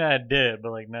 60. I mean, I did,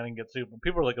 but like I didn't get Super.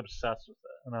 People were like obsessed with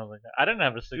it, and I was like, I didn't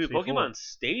have a 64. Dude, Pokemon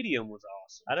Stadium was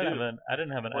awesome. I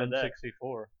didn't have an Played that.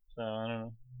 N64, so I don't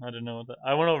know. I didn't know what that.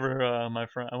 I went over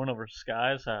I went over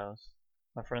Sky's house,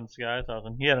 my friend Sky's house,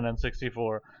 and he had an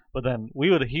N64. But then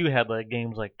he had like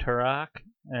games like Turok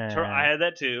and I had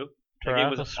that too. That game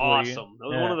Turok was sweet. awesome. That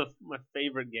was Yeah. one of my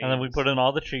favorite games. And then we put in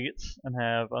all the cheats and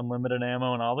have unlimited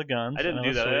ammo and all the guns. I didn't and do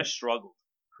it was that. I sweet. struggled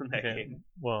in that Okay. game.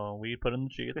 Well, we put in the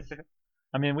cheats.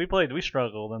 I mean, we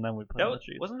struggled, and then we put in the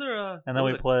cheats. Wasn't there a... And then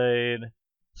we played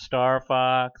Star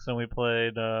Fox, and we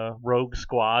played Rogue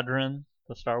Squadron,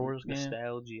 the Star Wars game.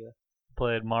 Nostalgia.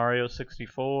 Played Mario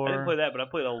 64. I didn't play that, but I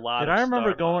played a lot. I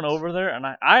remember going over there, and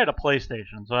I had a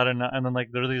PlayStation, so I didn't know. And then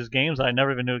like there were these games I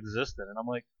never even knew existed, and I'm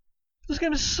like, this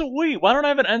game is sweet. Why don't I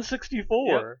have an N64?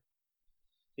 Yep.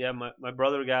 Yeah, my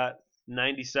brother got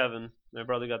 97. My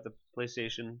brother got the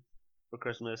PlayStation for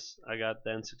Christmas. I got the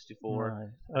N64. Nice.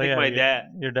 I think my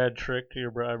dad. Your dad tricked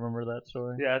your brother. I remember that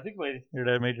story. Yeah, I think your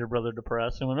dad made your brother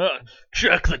depressed and went,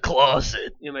 check the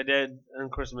closet. Yeah, my dad on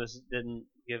Christmas didn't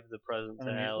give the present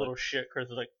to Alex. Little shit Chris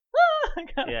was like,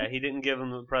 yeah, he didn't give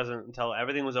him the present until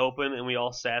everything was open and we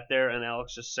all sat there, and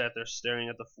Alex just sat there staring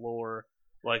at the floor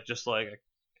like just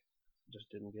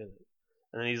didn't get it.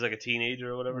 And then he's like a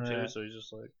teenager or whatever too, so he's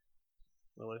just like,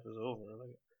 my life is over. Like,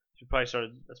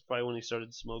 that's probably when he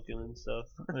started smoking and stuff.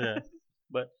 Yeah.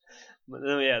 but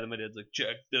then my dad's like,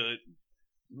 check the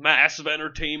massive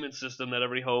entertainment system that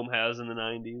every home has in the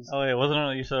 90s. Oh yeah, wasn't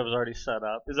it you said it was already set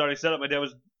up? It was already set up. My dad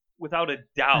was without a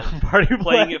doubt Party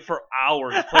playing it for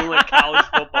hours, playing like college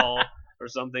football or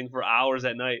something for hours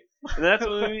at night. And that's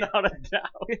when without a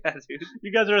doubt. Yeah, dude.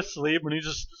 You guys are asleep when he's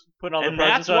just putting all the and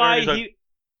presents that's why on her,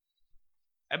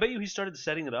 I bet you he started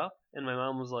setting it up, and my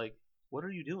mom was like, "What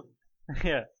are you doing?"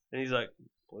 Yeah. And he's like,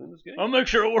 "Playing this game." I'll make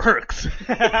sure it works.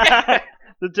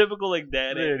 The typical like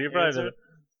dad. Dude, you probably did it.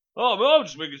 Oh, well, I'm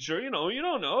just making sure. You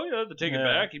don't know. You have to take it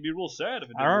back. You'd be real sad if it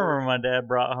didn't I remember work. my dad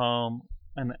brought home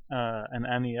an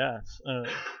NES,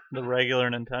 the regular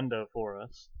Nintendo for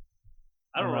us.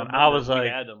 I don't remember. I was like, we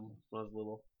had them when I was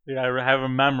little. Dude, I have a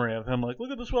memory of him like,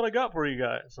 look at this, what I got for you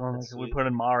guys. And like, we put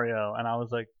in Mario, and I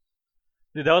was like,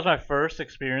 dude, that was my first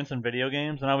experience in video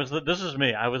games, and this is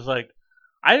me. I was like,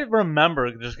 I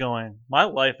remember just going, my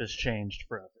life has changed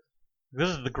forever. This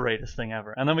is the greatest thing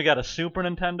ever. And then we got a Super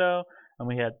Nintendo, and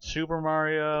we had Super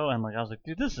Mario, and like I was like,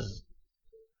 dude, this is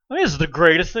the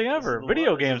greatest thing ever.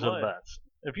 Video games are the best.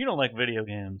 If you don't like video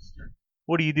games,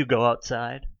 what do you do? Go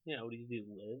outside? Yeah, what do you do?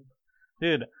 Live?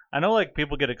 Dude, I know like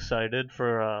people get excited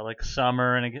for like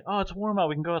summer, and it's warm out,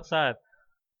 we can go outside.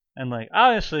 And like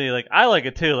obviously like I like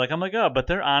it too. Like I'm like, oh, but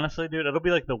they're honestly, dude, it'll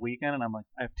be like the weekend, and I'm like,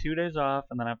 I have 2 days off,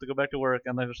 and then I have to go back to work,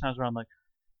 and there's times where I'm like,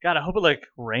 God, I hope it like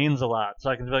rains a lot,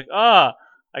 so I can be like, I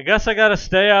guess I gotta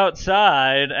stay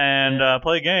outside and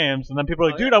play games. And then people are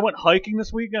like, dude, I went hiking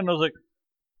this weekend. I was like,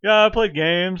 yeah, I played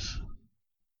games.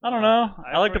 I don't know.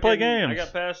 I like to play games. I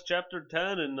got past chapter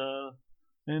 10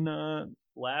 in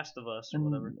Last of Us or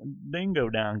whatever. Dingo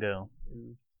Dango.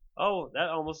 Oh,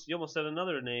 you almost said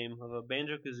another name of a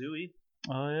Banjo-Kazooie.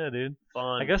 Oh yeah, dude.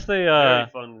 Fun. I guess they very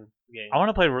fun game. I want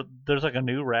to play. There's like a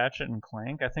new Ratchet and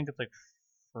Clank. I think it's like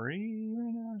free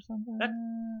right now or something.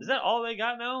 Is that all they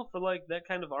got now for like that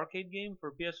kind of arcade game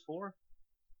for PS4?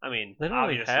 I mean, they don't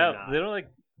really have. They don't like.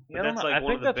 Yeah, that's like I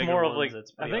think that's more of like.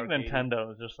 I think arcade.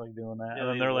 Nintendo is just like doing that, Yeah, and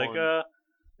then they're like,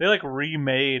 they like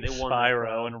remade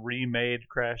Spyro and remade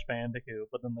Crash Bandicoot,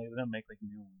 but then they didn't make like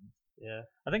new ones. Yeah,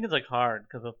 I think it's like hard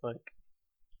because it's like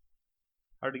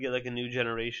hard to get like a new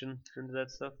generation into that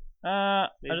stuff. I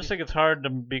just think it's hard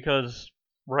because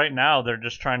right now they're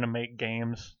just trying to make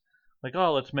games like,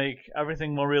 oh, let's make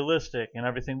everything more realistic and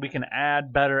everything. We can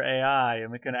add better AI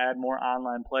and we can add more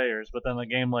online players. But then a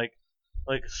game like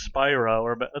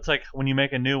Spyro, it's like when you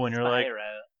make a new one, you're like,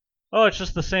 oh, it's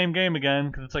just the same game again,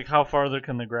 because it's like how farther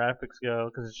can the graphics go?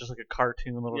 Because it's just like a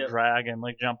cartoon little dragon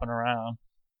like jumping around.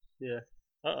 Yeah.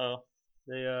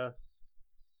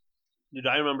 Dude,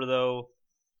 I remember though.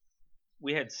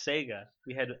 We had Sega.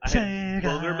 I had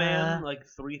Booger Man, like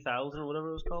 3000 or whatever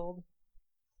it was called.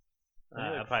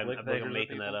 I'm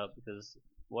making that up because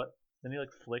what? Then you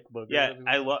like flick boogers. Yeah,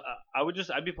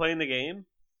 I'd be playing the game,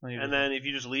 and then if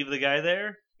you just leave the guy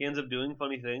there, he ends up doing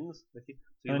funny things. So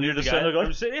and you're just sitting there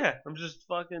going, I'm just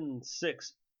fucking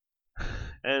 6.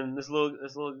 And this little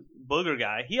booger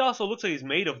guy, he also looks like he's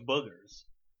made of boogers.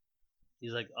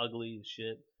 He's like ugly as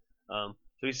shit.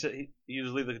 So you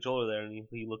just leave the controller there, and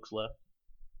he looks left,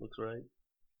 looks right.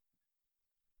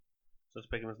 starts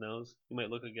picking his nose. He might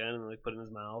look again and like put it in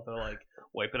his mouth or like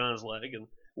wipe it on his leg. And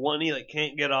one he like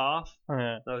can't get off.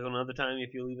 Like another time,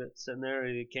 if you leave it sitting there,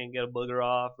 he can't get a booger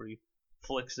off, or he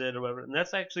flicks it or whatever. And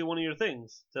that's actually one of your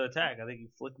things to attack. I think you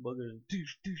flick boogers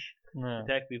and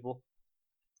attack people.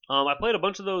 I played a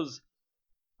bunch of those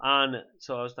on.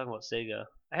 So I was talking about Sega.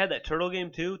 I had that Turtle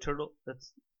game too.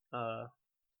 I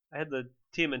had the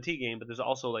TMNT game, but there's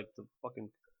also like the fucking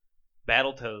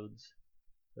Battletoads.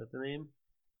 Is that the name?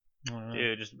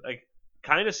 Dude, just like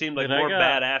kind of seemed like more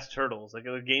badass turtles. Like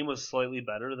the game was slightly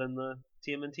better than the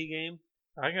TMNT game.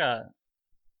 I got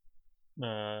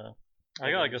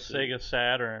like a Sega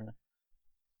Saturn,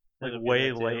 like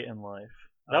way late in life.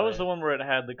 That was the one where it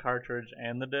had the cartridge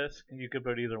and the disc. You could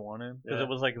put either one in because it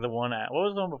was like the one. What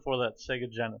was the one before that?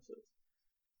 Sega Genesis.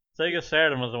 Sega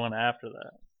Saturn was the one after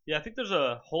that. Yeah, I think there's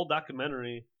a whole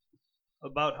documentary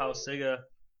about how Sega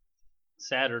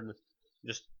Saturn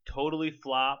just totally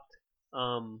flopped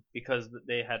because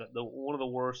they had one of the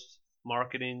worst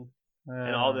marketing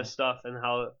and all this stuff, and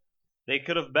how they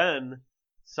could have been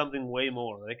something way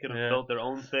more. They could have built their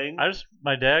own thing.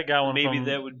 My dad got one. Maybe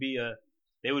they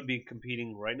would be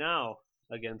competing right now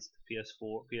against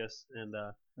PS4, PS, and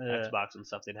Xbox and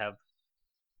stuff. They'd have.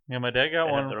 Yeah, my dad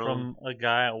got one from a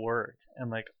guy at work,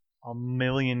 and like a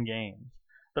million games.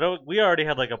 But we already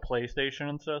had like a PlayStation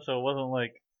and stuff, so it wasn't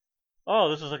like,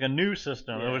 oh, this is like a new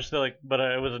system. It was still like, but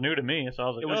it was new to me, so I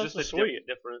was like, it was just sweet,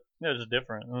 different. Yeah, it was just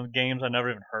different. And games I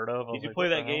never even heard of. Did you play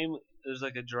that game? There's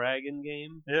like a dragon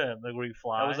game. Yeah, like where you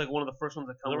fly. That was like one of the first ones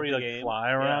that come with the game.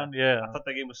 Fly around. Yeah. I thought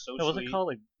that game was so sweet. What was it called?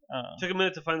 Like, took a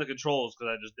minute to find the controls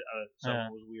because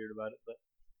something was weird about it, but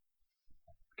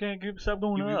can't stop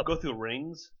going up. You go through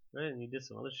rings, right? And you did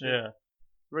some other shit. Yeah.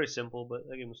 Very simple, but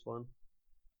that game was fun.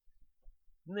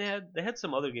 And they had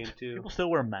some other game too. People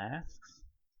still wear masks.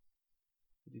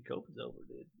 Dude, COVID's over,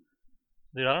 dude.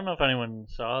 Dude, I don't know if anyone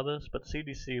saw this, but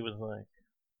CDC was like,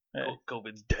 hey,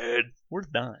 COVID's dead. We're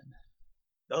done.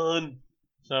 Done.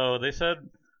 So they said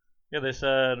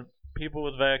people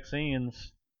with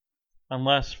vaccines,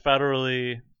 unless federal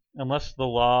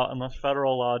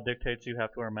law dictates you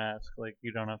have to wear a mask, like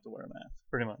you don't have to wear a mask,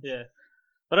 pretty much. Yeah.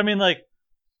 But I mean, like,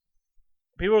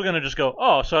 people are gonna just go,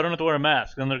 oh, so I don't have to wear a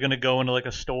mask. Then they're gonna go into like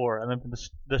a store, and then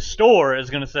the store is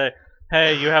gonna say,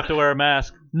 hey, you have to wear a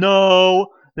mask. No,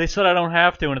 they said I don't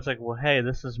have to, and it's like, well, hey,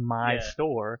 this is my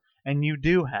store, and you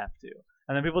do have to.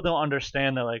 And then people don't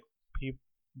understand that like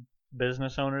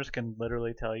business owners can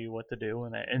literally tell you what to do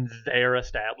in their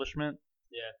establishment.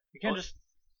 Yeah, you can't just.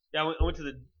 Yeah, I went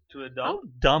to a dump. How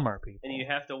dumb are people? And you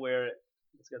have to wear it.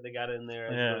 They got it in there. I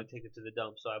was going to take it to the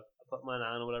dump, so I put mine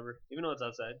on or whatever, even though it's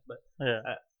outside. But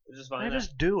it's just fine. I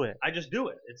just do it.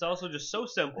 It's also just so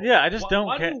simple. Yeah, I just don't.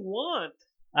 Why do you want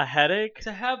a headache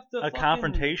to have a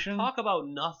confrontation? Talk about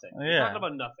nothing. You're talking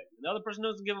about nothing. The other person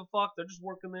doesn't give a fuck. They're just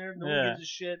working there. No one gives a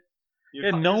shit.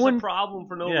 It's a problem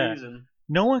for no reason.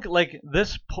 No one, like,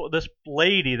 this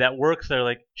lady that works there,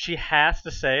 like, she has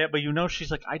to say it, but you know she's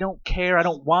like, I don't care, I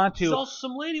don't want to. She's also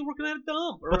some lady working at a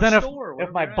dump or but then a store.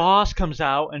 If my boss comes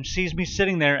out and sees me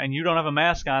sitting there and you don't have a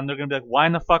mask on, they're going to be like, why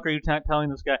in the fuck are you telling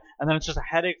this guy? And then it's just a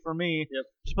headache for me. Yep.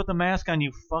 Just put the mask on,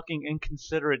 you fucking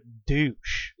inconsiderate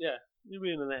douche. Yeah, you're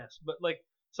being an ass. But, like,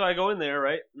 so I go in there,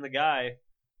 right, and the guy,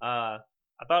 I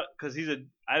thought, because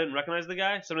I didn't recognize the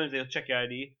guy. Sometimes they'll check your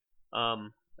ID.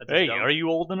 Hey, are you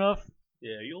old enough?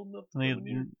 Yeah, are you old enough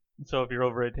to so if you're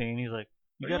over 18, he's like,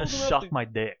 you gotta suck my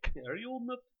dick. Yeah, are you old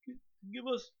enough to give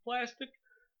us plastic?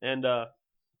 And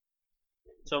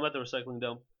so I'm at the recycling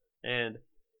dump, and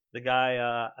the guy,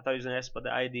 I thought he was gonna ask about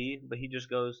the ID, but he just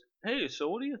goes, hey, so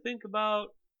what do you think about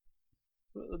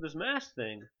this mask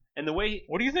thing? And the way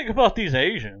what do you think about these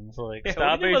Asians? Like,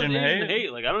 stop Asian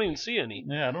hate. Like, I don't even see any.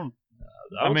 Yeah, I don't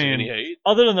see any hate.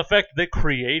 Other than the fact that they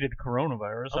created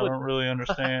coronavirus, I don't really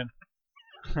understand.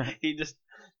 He just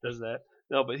does that.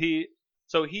 No, but he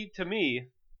to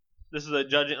me, this is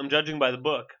I'm judging by the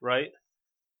book, right?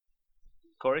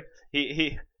 Corey?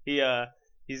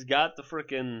 He's got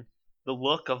the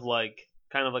look of like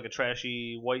kind of like a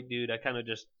trashy white dude. I kind of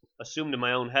just assumed in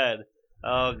my own head,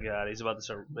 oh god, he's about to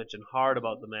start bitching hard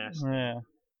about the mask. Yeah.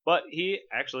 But he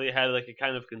actually had like a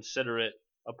kind of considerate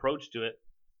approach to it.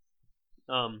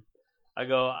 I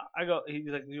go. He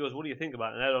goes, what do you think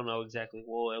about it? And I don't know exactly.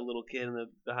 Well, a little kid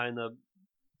behind the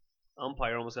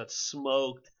umpire almost got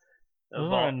smoked. Was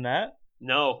there a net?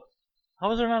 No. How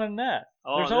is there not a net?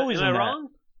 Oh, there's always a net. Am I wrong?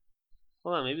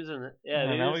 Hold on, maybe there's a net.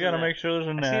 Yeah, now we gotta make sure there's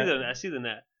a net. I see the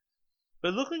net. But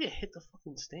it looked like it hit the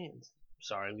fucking stands.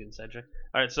 Sorry, I'm getting sidetracked.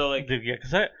 All right, so like, dude,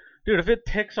 if it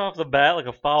ticks off the bat like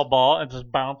a foul ball and just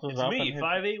bounces up. It's me,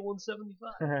 5'8",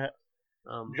 175.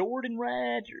 Jordan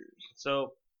Rodgers.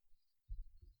 So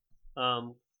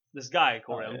this guy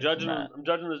Corey. Oh, I'm it's judging. not. I'm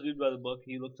judging this dude by the book.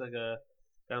 He looks like a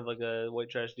kind of like a white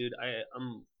trash dude.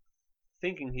 I'm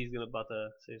thinking he's gonna about to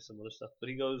say some other stuff, but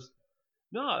he goes,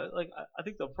 no, like I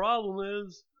think the problem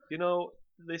is,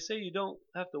 they say you don't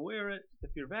have to wear it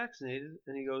if you're vaccinated,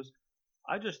 and he goes,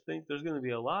 I just think there's gonna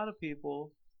be a lot of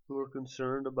people who are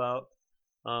concerned about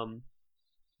um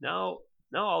now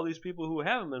all these people who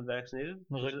haven't been vaccinated,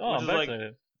 I was like, which oh, I'm is like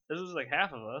vaccinated. this is like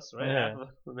half of us, right? Yeah. Half of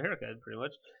America, pretty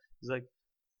much. He's like,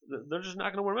 they're just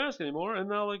not going to wear masks anymore, and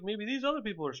now like maybe these other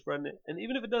people are spreading it, and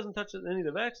even if it doesn't touch any of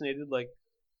the vaccinated, like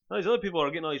all these other people are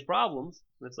getting all these problems,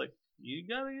 and it's like you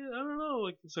gotta, I don't know,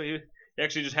 like so he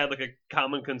actually just had like a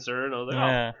common concern. I was like,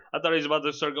 Yeah. I thought he was about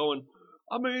to start going.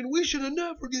 I mean, we should have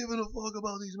never given a fuck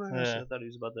about these masks. Yeah. I thought he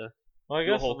was about to. Well, I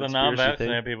do a guess whole the conspiracy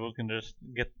non-vaccinated thing. people can just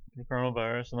get the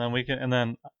coronavirus, and then we can, and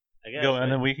then I guess, go, right?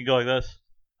 and then we can go like this.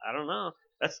 I don't know.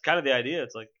 That's kind of the idea.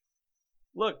 It's like,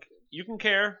 look, you can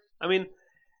care. I mean,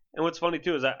 and what's funny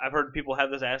too is I've heard people have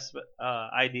this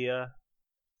idea.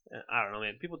 I don't know,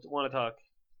 man. People want to talk,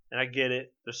 and I get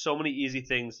it. There's so many easy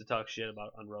things to talk shit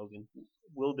about on Rogan.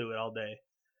 We'll do it all day.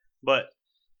 But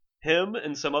him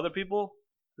and some other people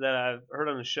that I've heard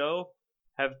on the show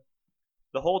have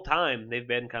the whole time they've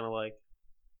been kind of like,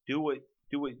 do what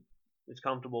is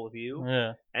comfortable with you.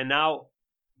 Yeah. And now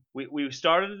we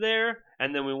started there,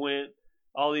 and then we went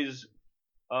all these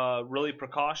really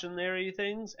precautionary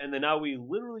things, and then now we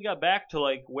literally got back to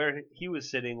like where he was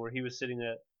sitting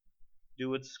at do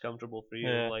what's comfortable for you.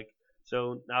 Yeah. Like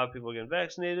so now people are getting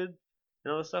vaccinated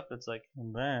and all this stuff. It's like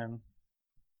And then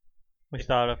we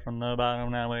started from the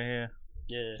bottom, now we're here.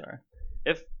 yeah. Sorry.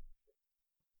 If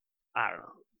I don't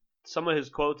know some of his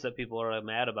quotes that people are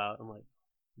mad about, I'm like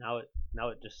now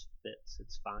it just fits.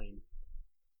 It's fine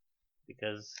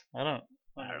because I don't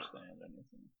I don't understand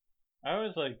anything. I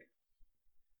was like,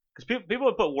 because people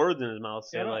would put words in his mouth,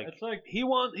 say Yeah, like it's like he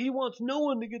wants no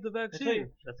one to get the vaccine.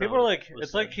 That's not people are what like, was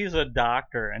it's like said. he's a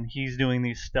doctor and he's doing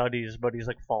these studies, but he's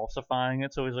like falsifying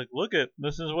it. So he's like, look at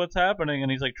this is what's happening,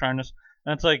 and he's like trying to,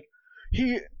 and it's like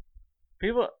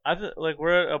people. Like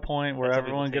we're at a point where That's how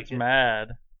people everyone take gets it. mad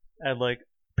at like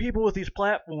people with these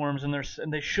platforms, and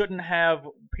they shouldn't have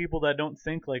people that don't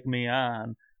think like me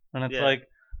on, and it's Yeah. like,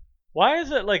 why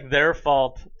is it like their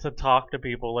fault to talk to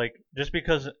people like just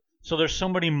because? So there's so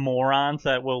many morons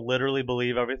that will literally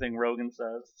believe everything Rogan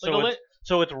says. Like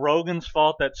So it's Rogan's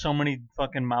fault that so many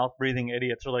fucking mouth breathing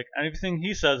idiots are like everything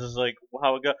he says is like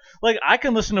how it goes. Like I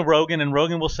can listen to Rogan and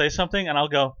Rogan will say something and I'll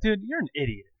go, dude, you're an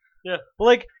idiot. Yeah. But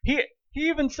like he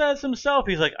even says himself,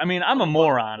 he's like, I mean, I'm a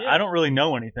moron. Yeah. I don't really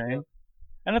know anything.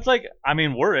 And it's like, I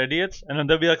mean, we're idiots. And then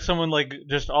there'll be like someone like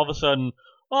just all of a sudden,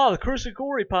 oh, the Chris and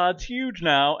Corey pod's huge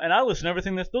now, and I listen to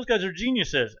everything. Those guys are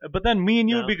geniuses. But then me and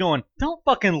you No. would be going, don't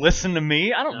fucking listen to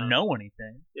me. I don't No. know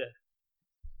anything.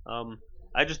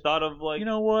 I just thought of like You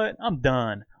know what? I'm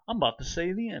done. I'm about to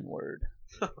say the N word.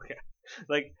 okay,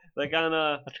 like on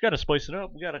But you gotta spice it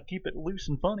up. We gotta keep it loose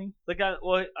and funny.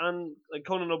 on like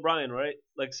Conan O'Brien, right?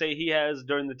 Like say he has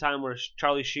during the time where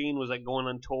Charlie Sheen was like going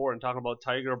on tour and talking about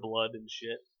tiger blood and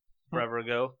shit forever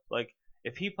ago. Like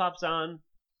if he pops on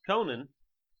Conan,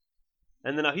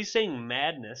 and then now he's saying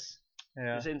madness,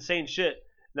 Yeah. he's insane shit.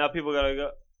 Now people gotta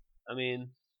go. I mean,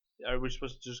 are we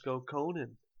supposed to just go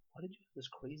Conan? Why did you have this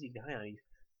crazy guy on? He's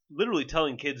literally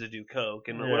telling kids to do coke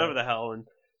and Yeah. whatever the hell, and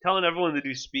telling everyone to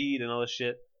do speed and all this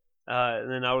shit.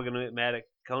 And then now we're gonna get mad at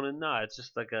Conan. Nah, it's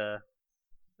just like I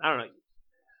don't know.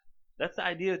 That's the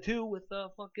idea too with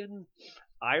fucking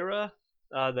Ira,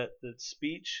 that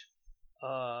speech,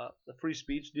 the free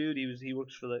speech dude. He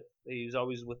works for he's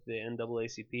always with the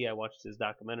NAACP. I watched his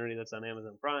documentary that's on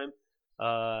Amazon Prime.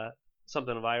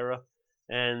 Something of Ira,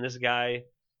 and this guy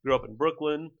grew up in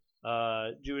Brooklyn,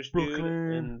 Jewish dude,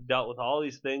 Brooklyn. and dealt with all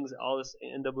these things, all this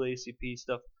NAACP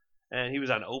stuff, and he was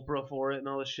on Oprah for it and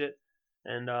all this shit,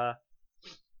 and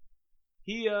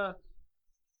he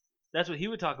that's what he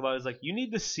would talk about is like you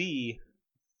need to see.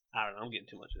 I don't know. I'm getting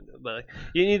too much into it, but like,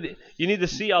 you need to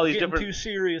see all these Getting different. too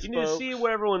serious, You need to folks. see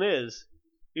where everyone is.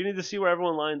 You need to see where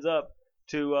everyone lines up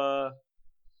to go.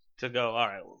 All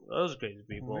right, well, those crazy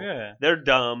people. Yeah. They're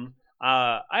dumb.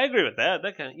 I agree with that.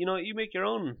 That kind of, you make your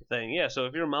own thing. Yeah. So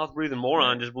if you're a mouth breathing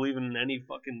moron, just believing in any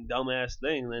fucking dumbass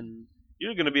thing, then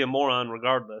you're gonna be a moron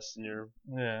regardless, and you're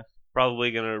Yeah.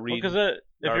 probably gonna read. Because if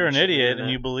you're garbage an shit on the idiot and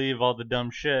internet. you believe all the dumb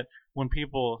shit, when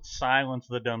people silence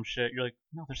the dumb shit, you're like,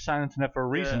 no, they're silencing it for a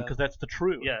reason Yeah. because that's the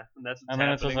truth. Yeah, and that's what's And then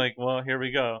it's just happening. like, well, here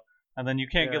we go. And then you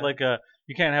can't get Yeah.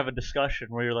 you can't have a discussion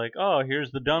where you're like, oh,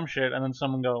 here's the dumb shit, and then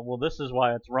someone go, well, this is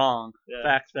why it's wrong. Yeah.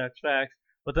 Facts, facts, facts.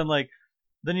 But then like,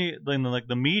 then like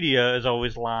the media is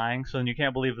always lying, so then you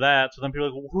can't believe that. So then people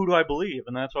are like, well, who do I believe?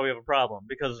 And that's why we have a problem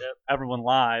because everyone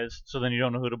lies. So then you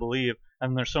don't know who to believe.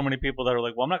 And there's so many people that are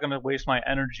like, well, I'm not going to waste my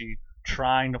energy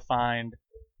trying to find.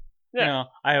 You know,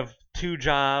 I have 2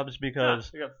 jobs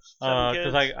because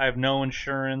I have no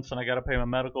insurance and I got to pay my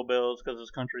medical bills because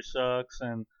this country sucks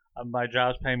and my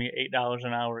job's paying me $8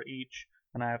 an hour each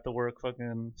and I have to work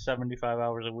fucking 75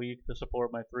 hours a week to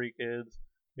support my 3 kids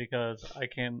because I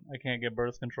can't get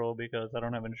birth control because I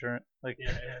don't have insurance. Like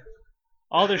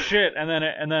all this shit, and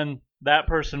then that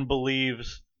person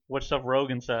believes what stuff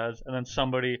Rogan says, and then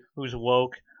somebody who's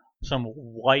woke, some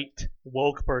white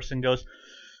woke person goes,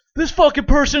 this fucking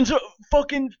person's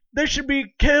they should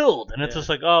be killed. And it's just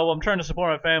like, oh, well, I'm trying to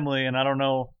support my family, and I don't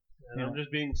know. I'm just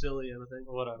being silly, I think.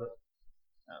 Whatever.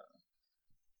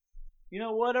 You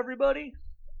know what, everybody?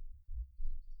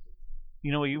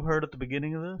 You know what you heard at the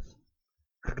beginning of this?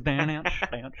 They, I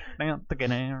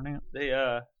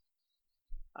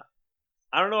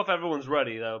don't know if everyone's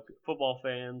ready, though. Football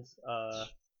fans,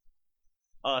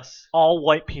 us. All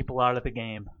white people out of the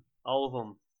game. All of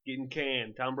them. Getting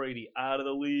canned. Tom Brady out of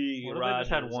the league. What if they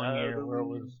just had one year where it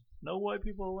was no white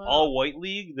people allowed? All white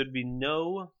league, there'd be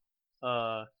no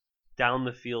down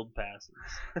the field passes.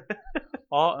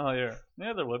 Yeah,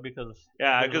 there would because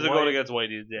they're going against white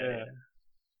dudes. Yeah.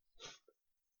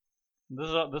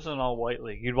 This is an all white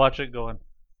league. You'd watch it going,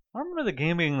 I don't remember the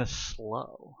game being this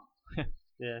slow.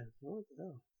 Yeah. What the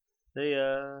hell?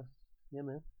 Yeah,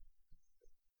 man.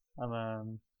 And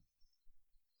then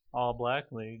all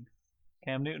black league.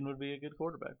 Cam Newton would be a good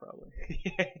quarterback, probably.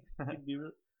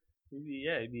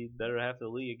 He'd be better half the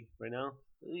league right now.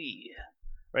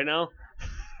 Right now,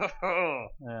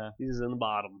 he's in the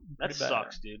bottom. That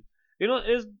sucks, dude. You know what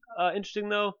is interesting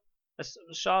though? I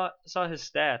saw his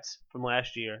stats from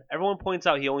last year. Everyone points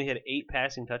out he only had 8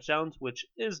 passing touchdowns, which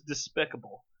is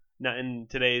despicable. Not in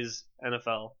today's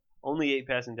NFL. Only 8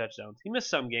 passing touchdowns. He missed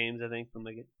some games, I think. From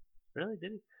really,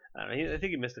 did he? I don't know. I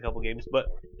think he missed a couple games, but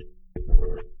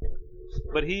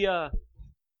he had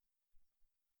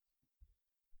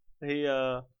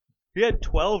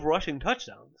 12 rushing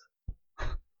touchdowns.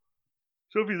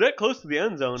 So if he's that close to the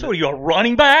end zone, so are you a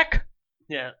running back?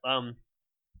 Yeah.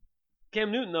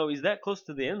 Cam Newton though, he's that close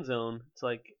to the end zone. It's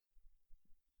like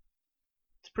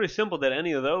it's pretty simple that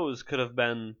any of those could have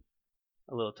been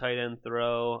a little tight end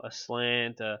throw, a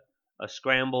slant, a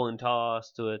scramble and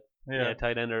toss to a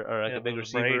tight end or like a big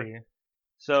receiver. Brady.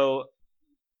 So,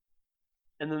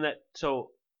 and then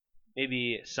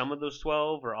maybe some of those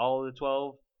 12 or all of the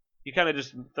 12, you kind of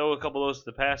just throw a couple of those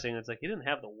to the passing. It's like he didn't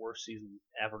have the worst season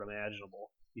ever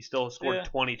imaginable. He still scored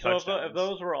 20 touchdowns. So if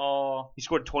those were all, he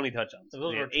scored 20 touchdowns. If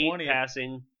those were 8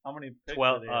 passing. How many picks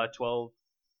 12.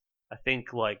 I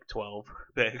think like 12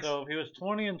 picks. So if he was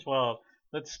 20 and 12,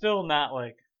 that's still not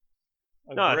like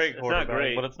a great quarterback. It's not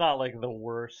great, but it's not like the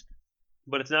worst.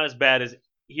 But it's not as bad as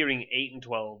hearing 8 and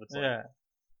 12. It's like,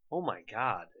 oh my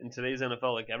god! In today's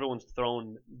NFL, like everyone's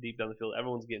throwing deep down the field,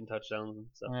 everyone's getting touchdowns and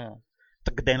stuff. Yeah.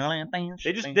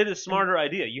 They just did a smarter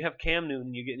idea. You have Cam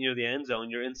Newton, you get near the end zone,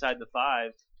 you're inside the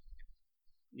 5.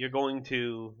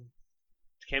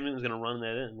 Cam Newton's going to run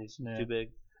that in. He's too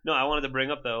big. No, I wanted to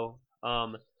bring up though,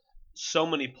 so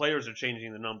many players are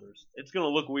changing the numbers. It's going to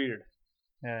look weird.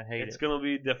 Yeah, I hate It's going to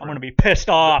be different. I'm going to be pissed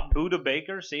off. Buda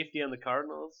Baker, safety on the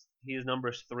Cardinals, he is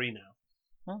number 3 now.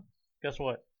 Huh? Guess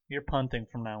what? You're punting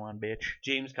from now on, bitch.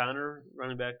 James Conner,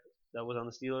 running back that was on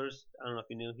the Steelers. I don't know if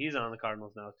you knew. He's on the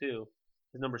Cardinals now too.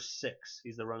 He's number 6.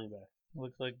 He's the running back.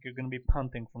 Looks like you're going to be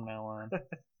punting from now on.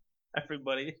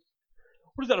 Everybody.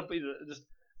 What is that? Just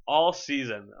all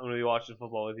season, I'm going to be watching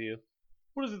football with you.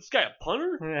 What is it? This guy a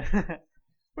punter?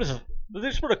 What is this? Did they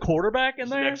just put a quarterback in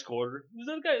there? Next quarter. Is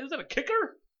that a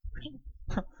kicker?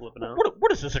 Flipping out.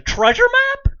 What is this? A treasure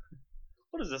map?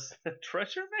 What is this? A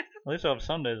treasure map? At least I have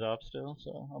Sundays off still,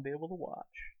 so I'll be able to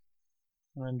watch.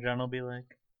 And then Jen will be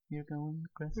like, "You going,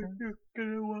 Chris? You're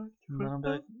gonna watch?" And then I'll be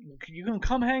like, "You can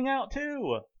come hang out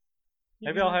too."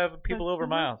 Maybe I'll have people over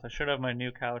my house. I should have my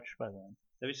new couch by then.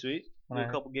 That'd be sweet. We'll do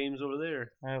a couple games over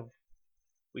there.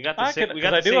 We got the same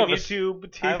YouTube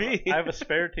TV. I have a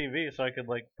spare TV, so I could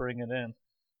like bring it in.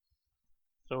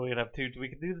 So we could have 2. We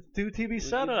could do the 2 TV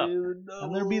setup,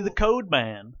 and there'd be the code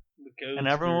man, and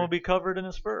everyone will be covered in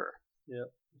his fur.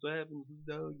 Yep. That's what happens with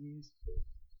doggies.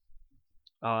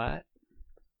 All right.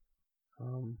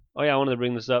 I wanted to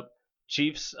bring this up.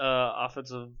 Chiefs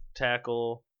offensive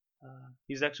tackle.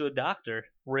 He's actually a doctor.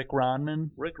 Rick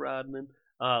Rodman.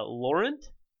 Laurent.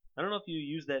 I don't know if you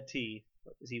use that T.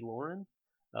 Is he Lauren?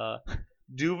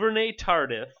 Duvernay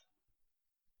Tardif.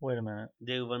 Wait a minute.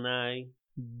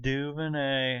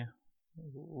 Duvernay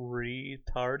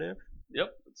retardif? Yep,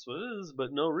 that's what it is.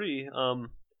 But no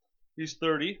he's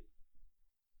 30.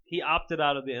 He opted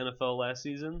out of the NFL last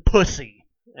season, Pussy.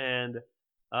 and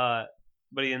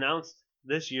but he announced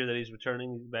this year that he's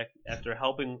returning. He's back after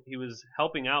helping. He was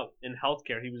helping out in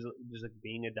healthcare. He was just like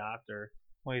being a doctor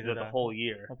Wait, the whole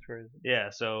year. That's crazy. Yeah,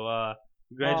 so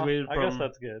he graduated I from. guess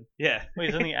that's good. Yeah. Wait,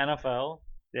 he's in the NFL.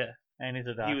 Yeah. And he's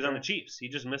a doctor. He was on the Chiefs. He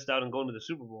just missed out on going to the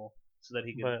Super Bowl so that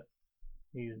he could. But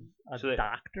he's a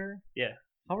doctor. Yeah.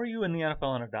 How are you in the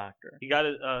NFL and a doctor? He got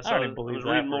it. So I was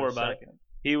reading more about it.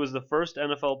 He was the first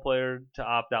NFL player to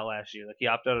opt out last year. Like he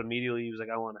opted out immediately. He was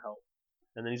like, I want to help.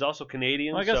 And then he's also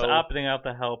Canadian. Well, I guess opting out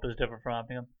to help is different from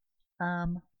opting out.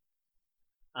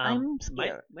 I'm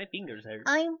scared. My fingers hurt.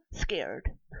 I'm scared.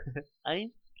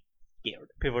 I'm scared.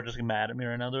 People are just mad at me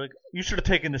right now. They're like, you should have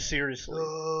taken this seriously.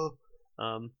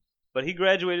 But he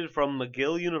graduated from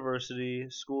McGill University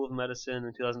School of Medicine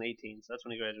in 2018. So that's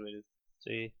when he graduated. So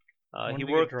he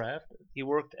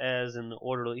worked as an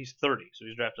orderly. He's 30, so he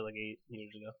was drafted like 8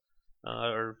 years ago,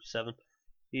 or 7.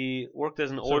 He worked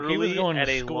as an orderly at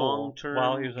a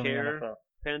long-term care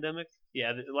pandemic.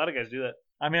 Yeah, a lot of guys do that.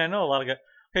 I mean, I know a lot of guys.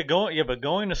 Okay, but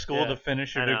going to school to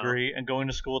finish your degree and going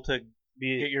to school to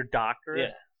get your doctorate.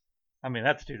 Yeah. I mean,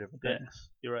 that's two different things.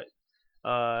 You're right.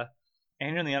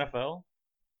 And you're in the NFL.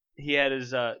 He had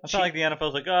his. It's not like the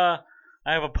NFL's like, I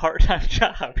have a part-time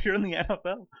job. You're in the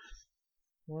NFL.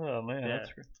 Oh man,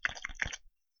 that's great.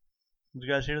 Did you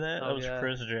guys hear that? That was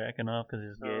Chris jacking off because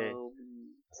he's gay.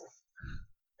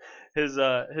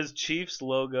 His Chiefs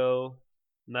logo,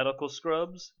 medical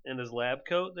scrubs, and his lab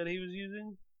coat that he was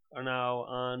using are now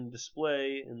on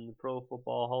display in the Pro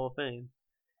Football Hall of Fame.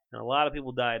 And a lot of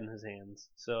people died in his hands,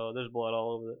 so there's blood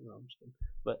all over it. No, I'm just kidding.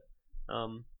 But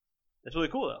it's really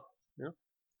cool though. You know?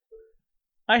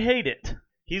 I hate it.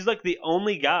 He's like the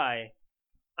only guy,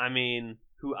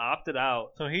 who opted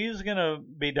out. So he's gonna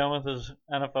be done with his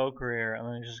NFL career, and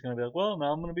then he's just gonna be like, "Well,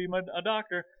 now I'm gonna be a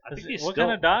doctor." What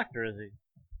kind of doctor is he?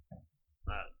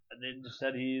 They just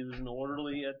said he was an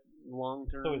orderly at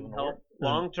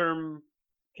long-term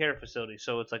care facility.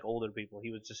 So it's like older people.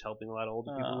 He was just helping a lot of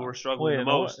older people who were struggling the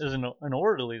most. An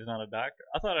orderly is not a doctor.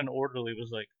 I thought an orderly was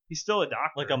like he's still a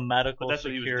doctor, like a medical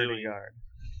security guard.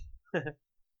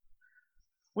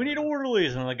 We need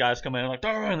orderlies, and the guys come in and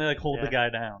and they hold the guy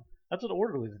down. That's what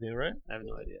orderlies do, right? I have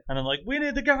no idea. And then we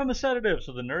need to give him a sedative.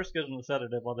 So the nurse gives him the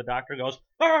sedative while the doctor goes,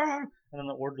 and then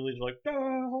the orderlies are like,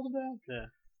 hold him down. Yeah.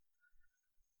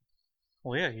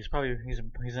 Well, yeah, he's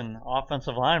an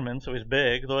offensive lineman, so he's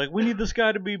big. They're like, we need this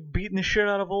guy to be beating the shit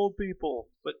out of old people.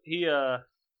 But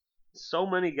so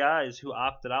many guys who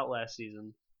opted out last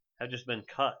season have just been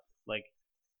cut, like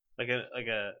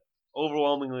a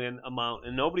overwhelmingly amount,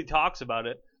 and nobody talks about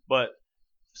it. But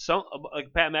some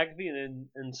like Pat McAfee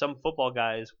and some football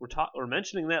guys were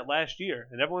mentioning that last year,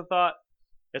 and everyone thought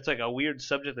it's like a weird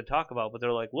subject to talk about. But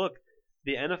they're like, look,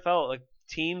 the NFL, like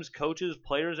teams, coaches,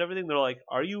 players, everything. They're like,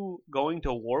 are you going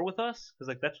to war with us?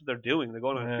 Because that's what they're doing. They're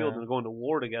going on the field and they're going to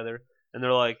war together. And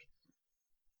they're like,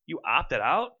 you opted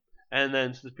out. And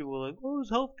then so people are like, oh, there's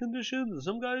health conditions. And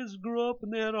some guys grew up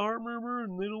and they had a heart murmur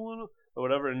and they don't want to, or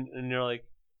whatever. And you're like,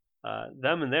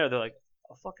 them and they're like,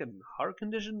 a fucking heart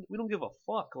condition? We don't give a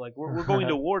fuck. Like we're going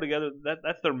to war together.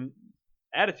 That's their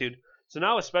attitude. So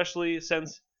now, especially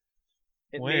since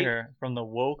from the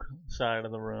woke side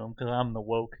of the room, because I'm the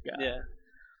woke guy. Yeah.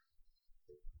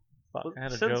 Fuck, I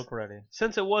had a joke ready.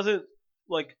 Since it wasn't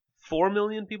like 4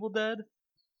 million people dead,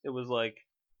 it was like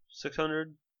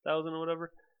 600,000 or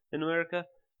whatever in America.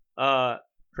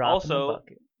 Also,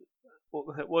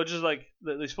 well, just like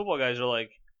these football guys are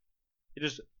like, it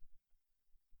just.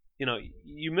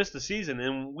 You missed the season,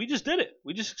 and we just did it.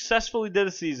 We just successfully did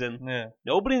a season. Yeah.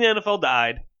 Nobody in the NFL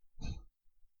died.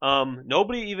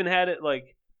 Nobody even had it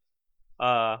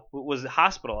was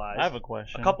hospitalized. I have a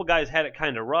question. A couple guys had it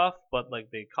kind of rough, but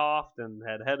they coughed and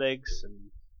had headaches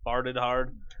and farted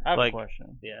hard. I have a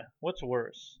question. Yeah. What's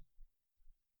worse,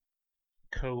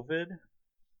 COVID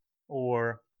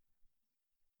or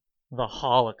the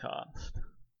Holocaust?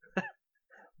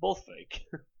 Both fake.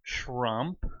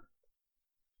 Trump.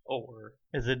 Or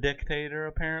is a dictator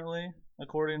apparently,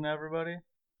 according to everybody,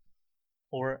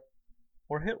 or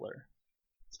Hitler.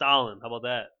 Stalin. How about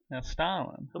that? Now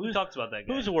Stalin. Who talks about that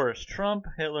guy? Who's worse, Trump,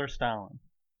 Hitler, Stalin?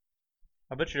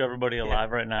 I bet you everybody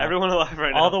alive right now. Everyone alive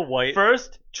right now. All the white.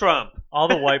 First, Trump. All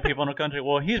the white people in the country.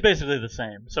 Well, he's basically the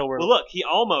same. So well, look, he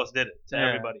almost did it to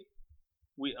everybody.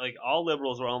 We all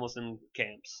liberals were almost in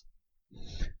camps.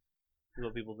 That's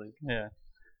what people think. Yeah.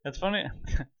 It's funny.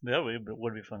 That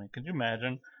would be funny. Could you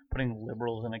imagine putting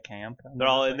liberals in a camp? They're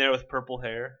all in there with purple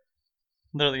hair.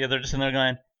 They're just in there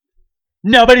going,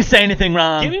 Nobody say anything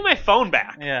wrong. Give me my phone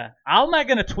back. Yeah. I'm not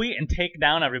going to tweet and take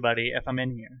down everybody if I'm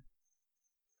in here.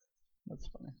 That's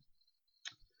funny.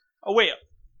 Oh, wait.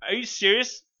 Are you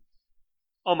serious?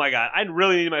 Oh, my God. I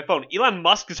really need my phone. Elon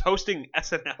Musk is hosting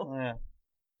SNL. Yeah.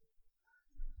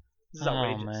 This is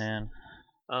outrageous. Oh, man.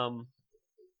 I don't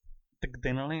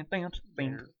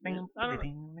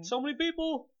know. So many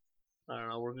people. I don't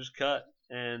know. We're just cut.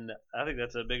 And I think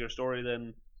that's a bigger story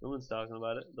than no one's talking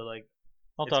about it. But, like,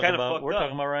 we're talking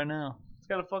about right now. It's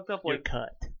kind of fucked up. You're Like,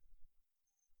 cut.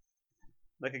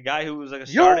 Like a guy who was like a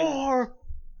starting. You're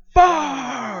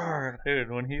fired, dude.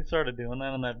 When he started doing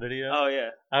that in that video, Oh yeah.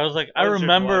 I was like, I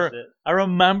remember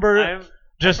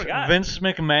just forgot. Vince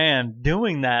McMahon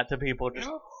doing that to people. Just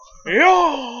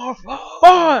you're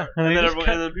fired, and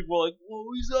then people were like, "Whoa,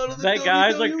 he's out of the That WWE.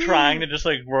 guy's like trying to just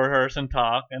like rehearse and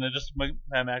talk, and it just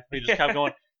Matt McAfee just kept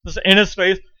going, just in his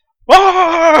face.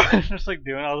 Just like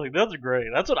doing. I was like, that's great.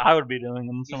 That's what I would be doing.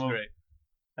 And great.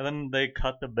 And then they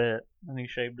cut the bit, and he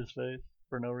shaved his face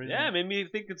for no reason. Yeah, it made me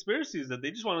think conspiracies that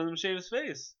they just wanted him to shave his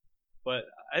face, but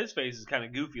his face is kind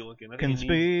of goofy looking. I think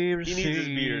Conspiracy he needs his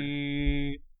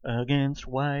beard against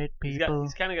white people.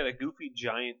 He's kind of got a goofy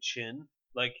giant chin,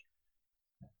 like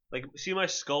see my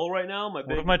skull right now. What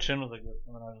if my chin was like this,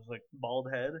 and then I was like bald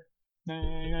head?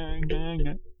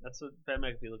 That's what Pat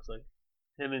McAfee looks like.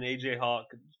 Him and AJ Hawk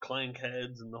clank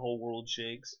heads, and the whole world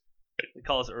shakes. They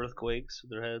call us earthquakes with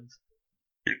their heads.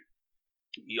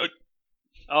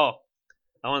 Oh,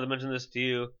 I wanted to mention this to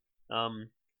you.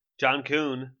 John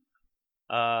Kuhn.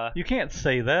 You can't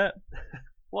say that.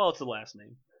 Well, it's the last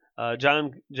name.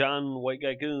 John White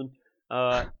Guy Kuhn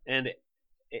and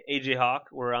AJ Hawk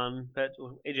were on.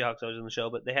 AJ Hawk's always on the show,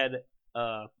 but they had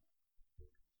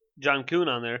John Kuhn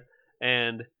on there,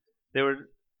 and they were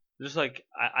just like,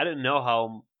 I didn't know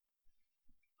how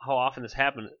often this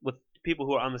happened with people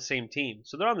who are on the same team.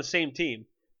 So they're on the same team.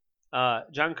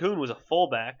 John Kuhn was a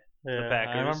fullback for the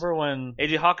Packers. I remember when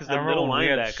AJ Hawk is the middle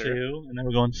linebacker. Sue, and they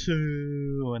were going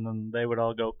Sue, and then they would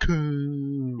all go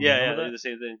Kuhn. Yeah, they do the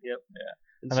same thing. Yep. Yeah.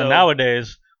 And then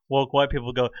nowadays, woke white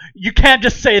people go, you can't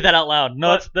just say that out loud.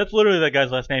 No, that's literally that guy's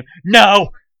last name.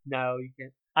 No, you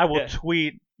can't. I will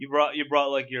tweet. You brought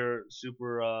like your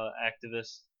super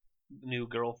activist new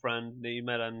girlfriend that you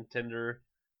met on Tinder.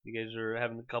 You guys are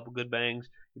having a couple good bangs.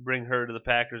 You bring her to the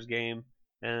Packers game,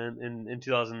 and in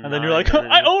 2009. And then you're like,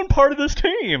 I own part of this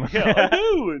team. Yeah, I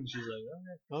do. And she's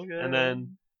like, okay. And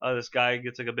then this guy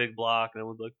gets like a big block, and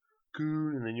everyone's like,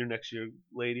 Coon. And then you're next to your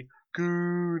lady,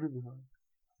 Coon.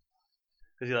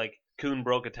 Because Coon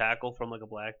broke a tackle from like a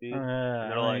black dude.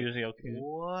 And they're like, usually okay.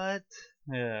 What?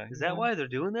 Yeah. Is that why they're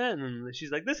doing that? And then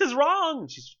she's like, this is wrong.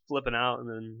 And she's flipping out, and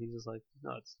then he's just like,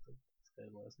 no, it's their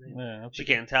last name. Yeah, she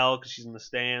can't tell because she's in the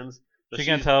stands. She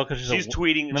can't tell because she's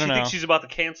tweeting, and she thinks she's about to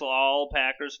cancel all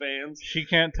Packers fans. She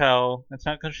can't tell. It's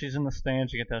not because she's in the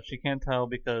stands. She can't tell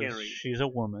because she's a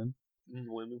woman.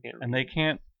 Women can't read. And they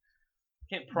can't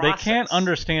process. They can't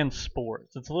understand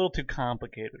sports. It's a little too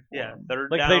complicated for them.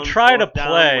 They try to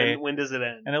play. When does it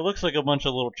end? And it looks like a bunch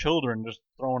of little children just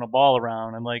throwing a ball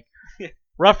around. And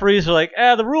referees are like,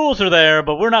 the rules are there,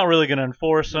 but we're not really going to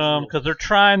enforce them because they're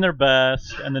trying their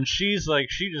best. And then she's like,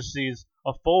 she just sees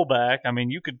a fullback. I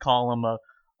mean, you could call him a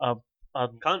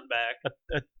cuntback.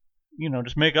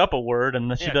 Just make up a word, and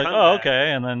then she'd be like, oh,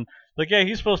 okay. And then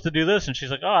he's supposed to do this, and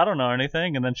she's like, oh, I don't know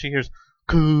anything. And then she hears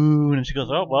Coon, and she goes,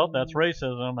 oh, well, that's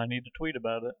racism. I need to tweet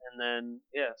about it. And then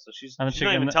so she's not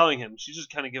even telling him. She's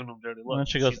just kind of giving him a dirty look. And then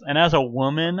she goes, and as a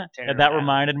woman, that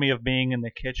reminded me of being in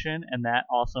the kitchen, and that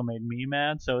also made me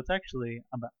mad. So it's actually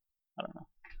I don't know.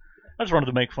 I just wanted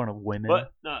to make fun of women.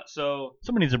 But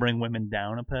someone needs to bring women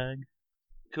down a peg.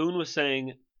 Kuhn was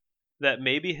saying that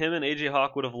maybe him and AJ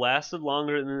Hawk would have lasted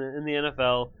longer in the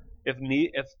NFL if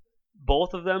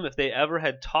both of them, if they ever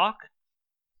had talked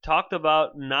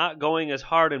about not going as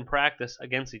hard in practice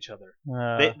against each other.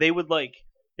 They would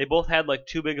they both had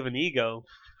too big of an ego.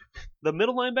 The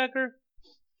middle linebacker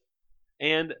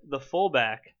and the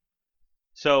fullback.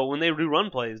 So when they rerun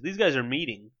plays, these guys are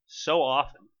meeting so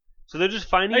often. So they're just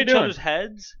finding each other's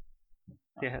heads.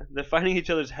 Yeah, they're finding each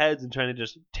other's heads and trying to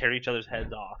just tear each other's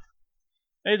heads off.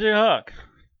 AJ Hawk,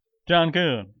 John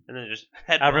Kuhn, and then just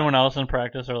everyone else in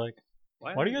practice are like,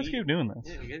 why do you guys keep doing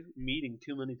this? Yeah, you guys are meeting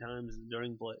too many times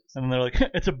during plays. And then they're like,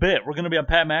 it's a bit. We're going to be on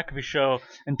Pat McAfee's show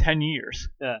in 10 years.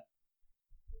 Yeah.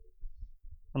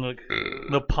 And they're like,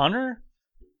 the punter?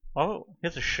 Oh, he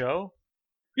has a show?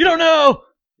 You don't know!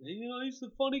 He's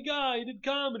the funny guy. He did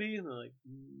comedy. And they're like,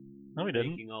 no, he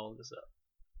didn't. Making all of this up.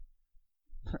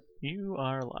 You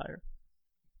are a liar.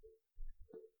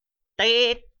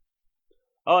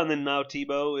 Oh, and then now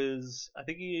Tebow is, I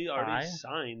think he already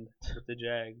signed with the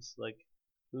Jags.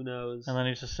 Who knows? And then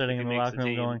he's just sitting if in he the makes locker the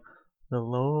room team. going, "The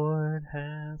Lord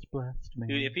has blessed me."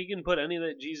 Dude, if he can put any of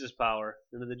that Jesus power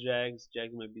into the Jags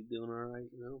might be doing all right.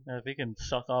 If he can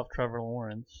suck off Trevor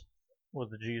Lawrence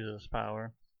with the Jesus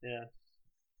power. Yeah.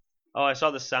 Oh, I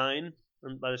saw the sign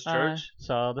by this church. I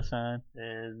saw the sign.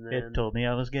 And then It told me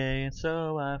I was gay, and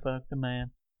so I fucked a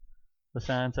man. The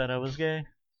sign said I was gay,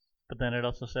 but then it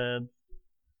also said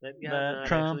that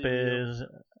Trump is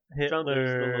Hitler. Trump is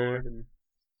the Lord. And,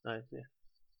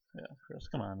 yeah, Chris,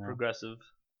 come on now. Progressive.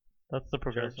 That's the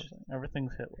progressive thing.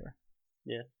 Everything's Hitler.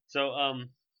 Yeah. So,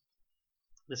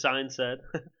 the sign said,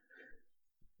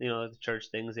 the church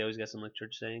things, they always got some like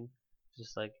church saying.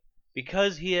 Just like,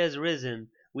 because he has risen,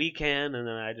 we can, and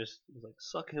then I just was like,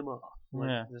 suck him off. Like,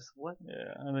 yeah. Just what?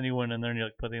 Yeah, and then you went in there and you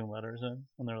like put the letters in,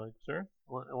 and they're like, sir?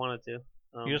 I wanted to.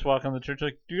 You just walk on the church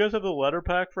like, do you guys have the letter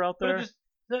pack for out there? Just,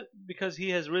 because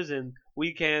he has risen,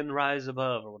 we can rise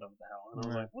above, or whatever the hell. And I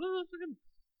was like, what is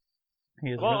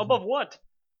this fucking... Above what?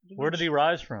 Where did he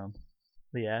rise from?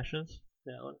 The ashes?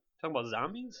 Yeah, talking about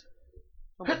zombies?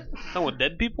 Talking about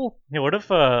dead people? Yeah, what if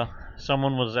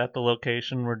someone was at the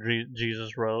location where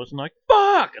Jesus rose and like,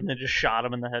 fuck! And they just shot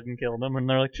him in the head and killed him, and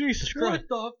they're like, Jesus Christ. What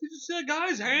the... Did you see that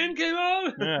guy's hand came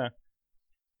out? Yeah.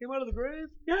 Came out of the grave?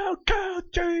 You killed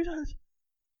Jesus!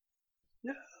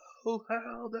 Yo,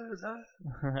 how does that...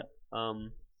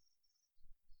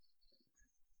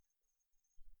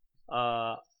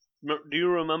 Do you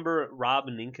remember Rob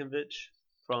Ninkovich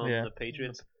from the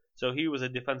Patriots? So he was a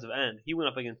defensive end. He went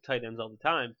up against tight ends all the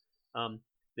time.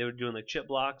 They were doing like chip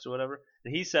blocks or whatever.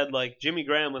 And he said like Jimmy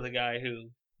Graham was a guy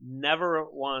who never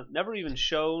even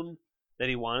shown that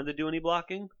he wanted to do any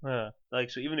blocking. Yeah. Like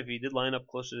so, even if he did line up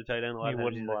close to the tight end, a lot of times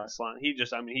wouldn't block. He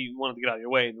just, he wanted to get out of your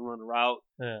way and run a route.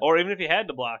 Yeah. Or even if he had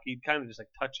to block, he'd kind of just like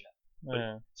touch you. But,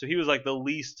 Yeah. So he was like the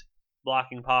least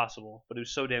blocking possible, but he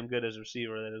was so damn good as a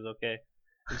receiver that it was okay.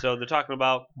 And so they're talking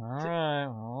about. All right,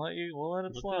 we'll let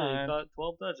it slide. He caught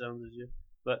 12 touchdowns this year.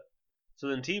 But so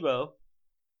then Tebow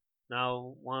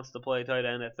now wants to play tight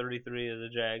end at 33 of the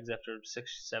Jags after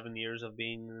 6-7 years of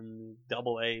being in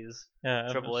double A's. Yeah,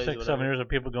 triple A's, 6-7 years of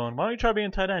people going, why don't you try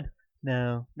being tight end?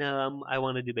 No, I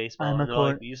want to do baseball. I'm and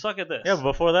like, you suck at this. Yeah, but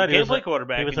before that you can't play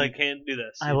quarterback. He was like, you can't do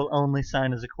this. I will only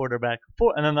sign as a quarterback.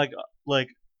 And then like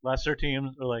lesser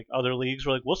teams or like other leagues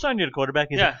were like, we'll sign you to quarterback.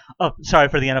 He's like, oh, sorry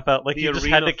for the NFL. Like the he just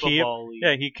had to keep. League.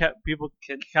 Yeah,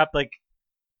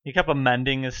 he kept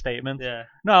amending his statements. Yeah.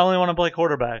 No, I only want to play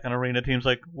quarterback. And arena teams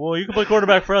like, well, you can play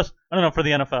quarterback for us. I don't know, for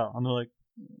the NFL. And they're like,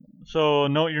 so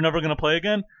no, you're never gonna play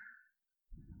again.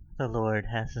 The Lord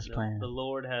has his plan. The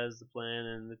Lord has the plan,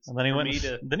 and it's. And then he went.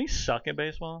 Didn't he suck at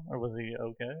baseball, or was he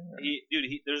okay?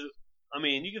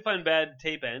 You can find bad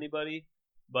tape at anybody,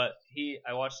 but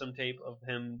I watched some tape of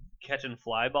him catching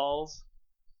fly balls,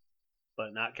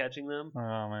 but not catching them.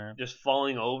 Oh man. Just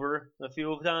falling over a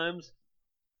few times.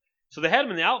 So they had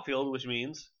him in the outfield, which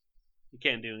means you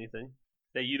can't do anything.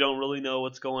 That you don't really know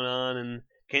what's going on and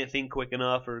can't think quick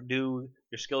enough, or your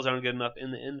skills aren't good enough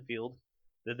in the infield.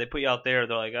 That they put you out there,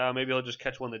 they're like, maybe I'll just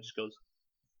catch one that just goes,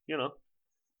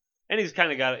 And he's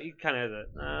kind of has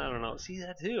I don't know. See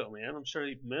that too, man. I'm sure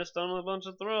he missed on a bunch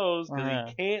of throws because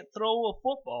he can't throw a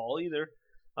football either.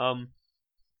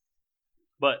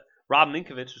 But Rob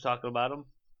Ninkovich was talking about him,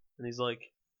 and he's like,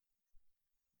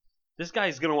 this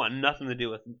guy's gonna want nothing to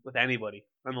do with anybody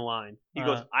on the line. He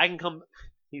goes, I can come.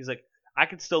 He's like, I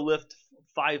could still lift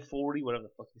 540, whatever the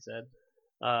fuck he said,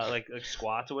 like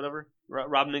squats or whatever.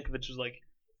 Rob Ninkovich was like,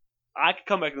 I could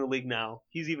come back in the league now.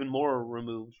 He's even more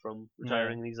removed from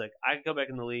retiring, and he's like, I could come back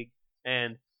in the league,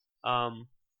 and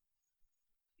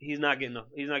he's not getting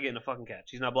a fucking catch.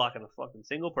 He's not blocking a fucking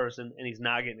single person, and he's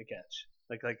not getting a catch.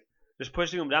 Like just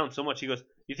pushing him down so much. He goes,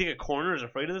 you think a corner is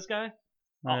afraid of this guy?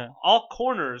 Yeah. All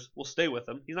corners will stay with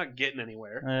him. He's not getting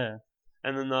anywhere. Yeah.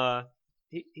 And then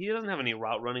he doesn't have any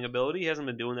route running ability. He hasn't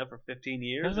been doing that for 15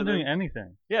 years. He hasn't been doing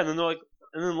anything. Yeah, and then they're like,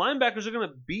 and then linebackers are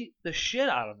gonna beat the shit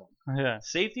out of him. Yeah.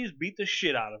 Safeties beat the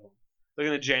shit out of him. They're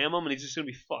gonna jam him, and he's just gonna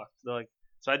be fucked. They're like,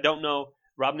 so I don't know.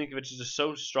 Rob Ninkovich is just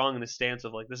so strong in his stance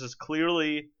of like, this is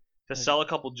clearly to sell a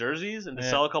couple jerseys and to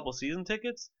sell a couple season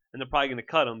tickets, and they're probably gonna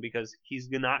cut him because he's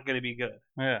not gonna be good.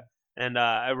 Yeah. And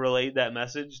I relayed that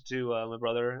message to my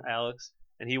brother Alex,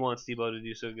 and he wants Tebow to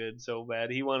do so good, so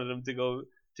bad. He wanted him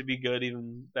to be good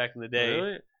even back in the day.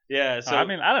 Really? Yeah. So I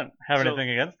mean, I don't have anything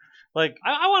against. Like,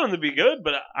 I want him to be good,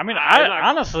 but I mean,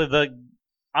 honestly,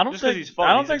 I don't think he's fun,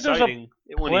 I don't think there's when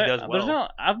he does well.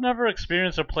 I've never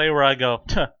experienced a play where I go,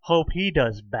 hope he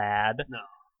does bad. No.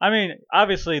 I mean,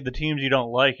 obviously the teams you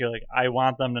don't like, you're like, I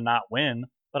want them to not win,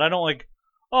 but I don't like,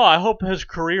 I hope his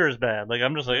career is bad. Like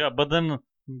I'm just like, but then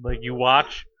like you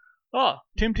watch oh,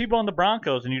 Tim Tebow and the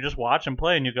Broncos, and you just watch him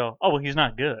play, and you go, oh, well, he's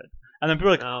not good. And then people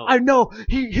are like, No. I know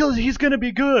he's gonna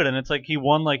be good, and it's like he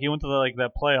won, like he went to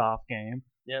that playoff game,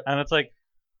 Yep. and it's like,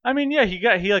 I mean, yeah,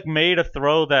 he like made a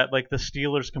throw that like the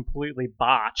Steelers completely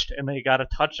botched, and they got a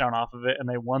touchdown off of it, and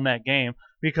they won that game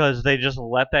because they just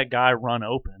let that guy run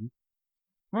open.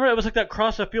 Remember, it was like that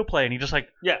cross the field play, and he just like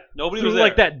nobody threw was there.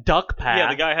 like that duck pass. Yeah,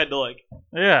 the guy had to like.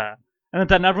 Yeah, and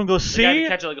then everyone goes, The guy had see, to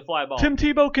catch it like a fly ball. Tim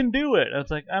Tebow can do it. And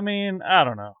it's like, I mean, I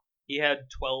don't know. He had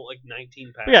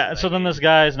 19 passes. Yeah, so that then game. this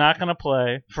guy is not going to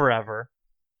play forever,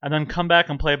 and then come back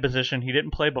and play a position he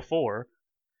didn't play before.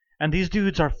 And these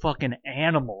dudes are fucking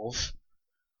animals.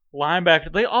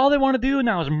 Linebacker, all they want to do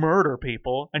now is murder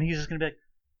people, and he's just going to be like,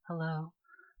 hello.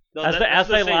 No, as that's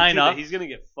they the line too, up, he's gonna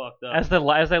get fucked up. as they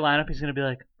line up, he's going to be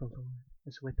like, the Lord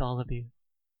is with all of you.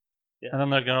 Yeah. And then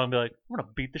they're going to be like, I'm going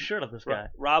to beat the shit out of this guy.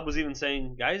 Rob was even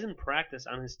saying guys in practice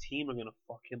on his team are gonna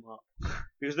fuck him up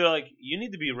because they're like, you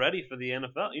need to be ready for the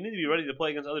NFL. You need to be ready to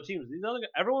play against other teams. These other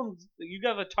everyone's you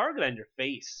got a target on your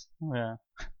face. Yeah.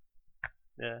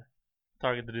 Yeah.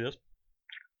 Target to do this.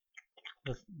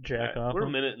 Just jack Right, off. we're a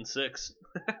minute and 6,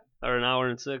 or an hour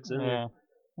and 6 in here. Yeah.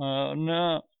 Oh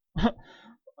no.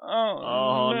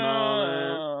 Oh, no,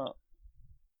 no.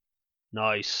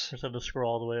 Nice. Just had to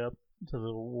scroll all the way up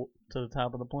to the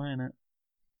top of the planet.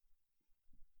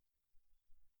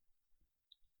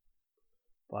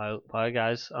 Bye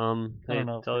guys. I don't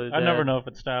know. Tell your I never dad, know if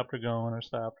it stopped or going or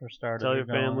stopped or started. Tell or your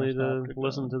going or family to stopped or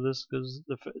listen going. to this because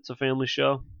it's a family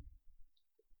show.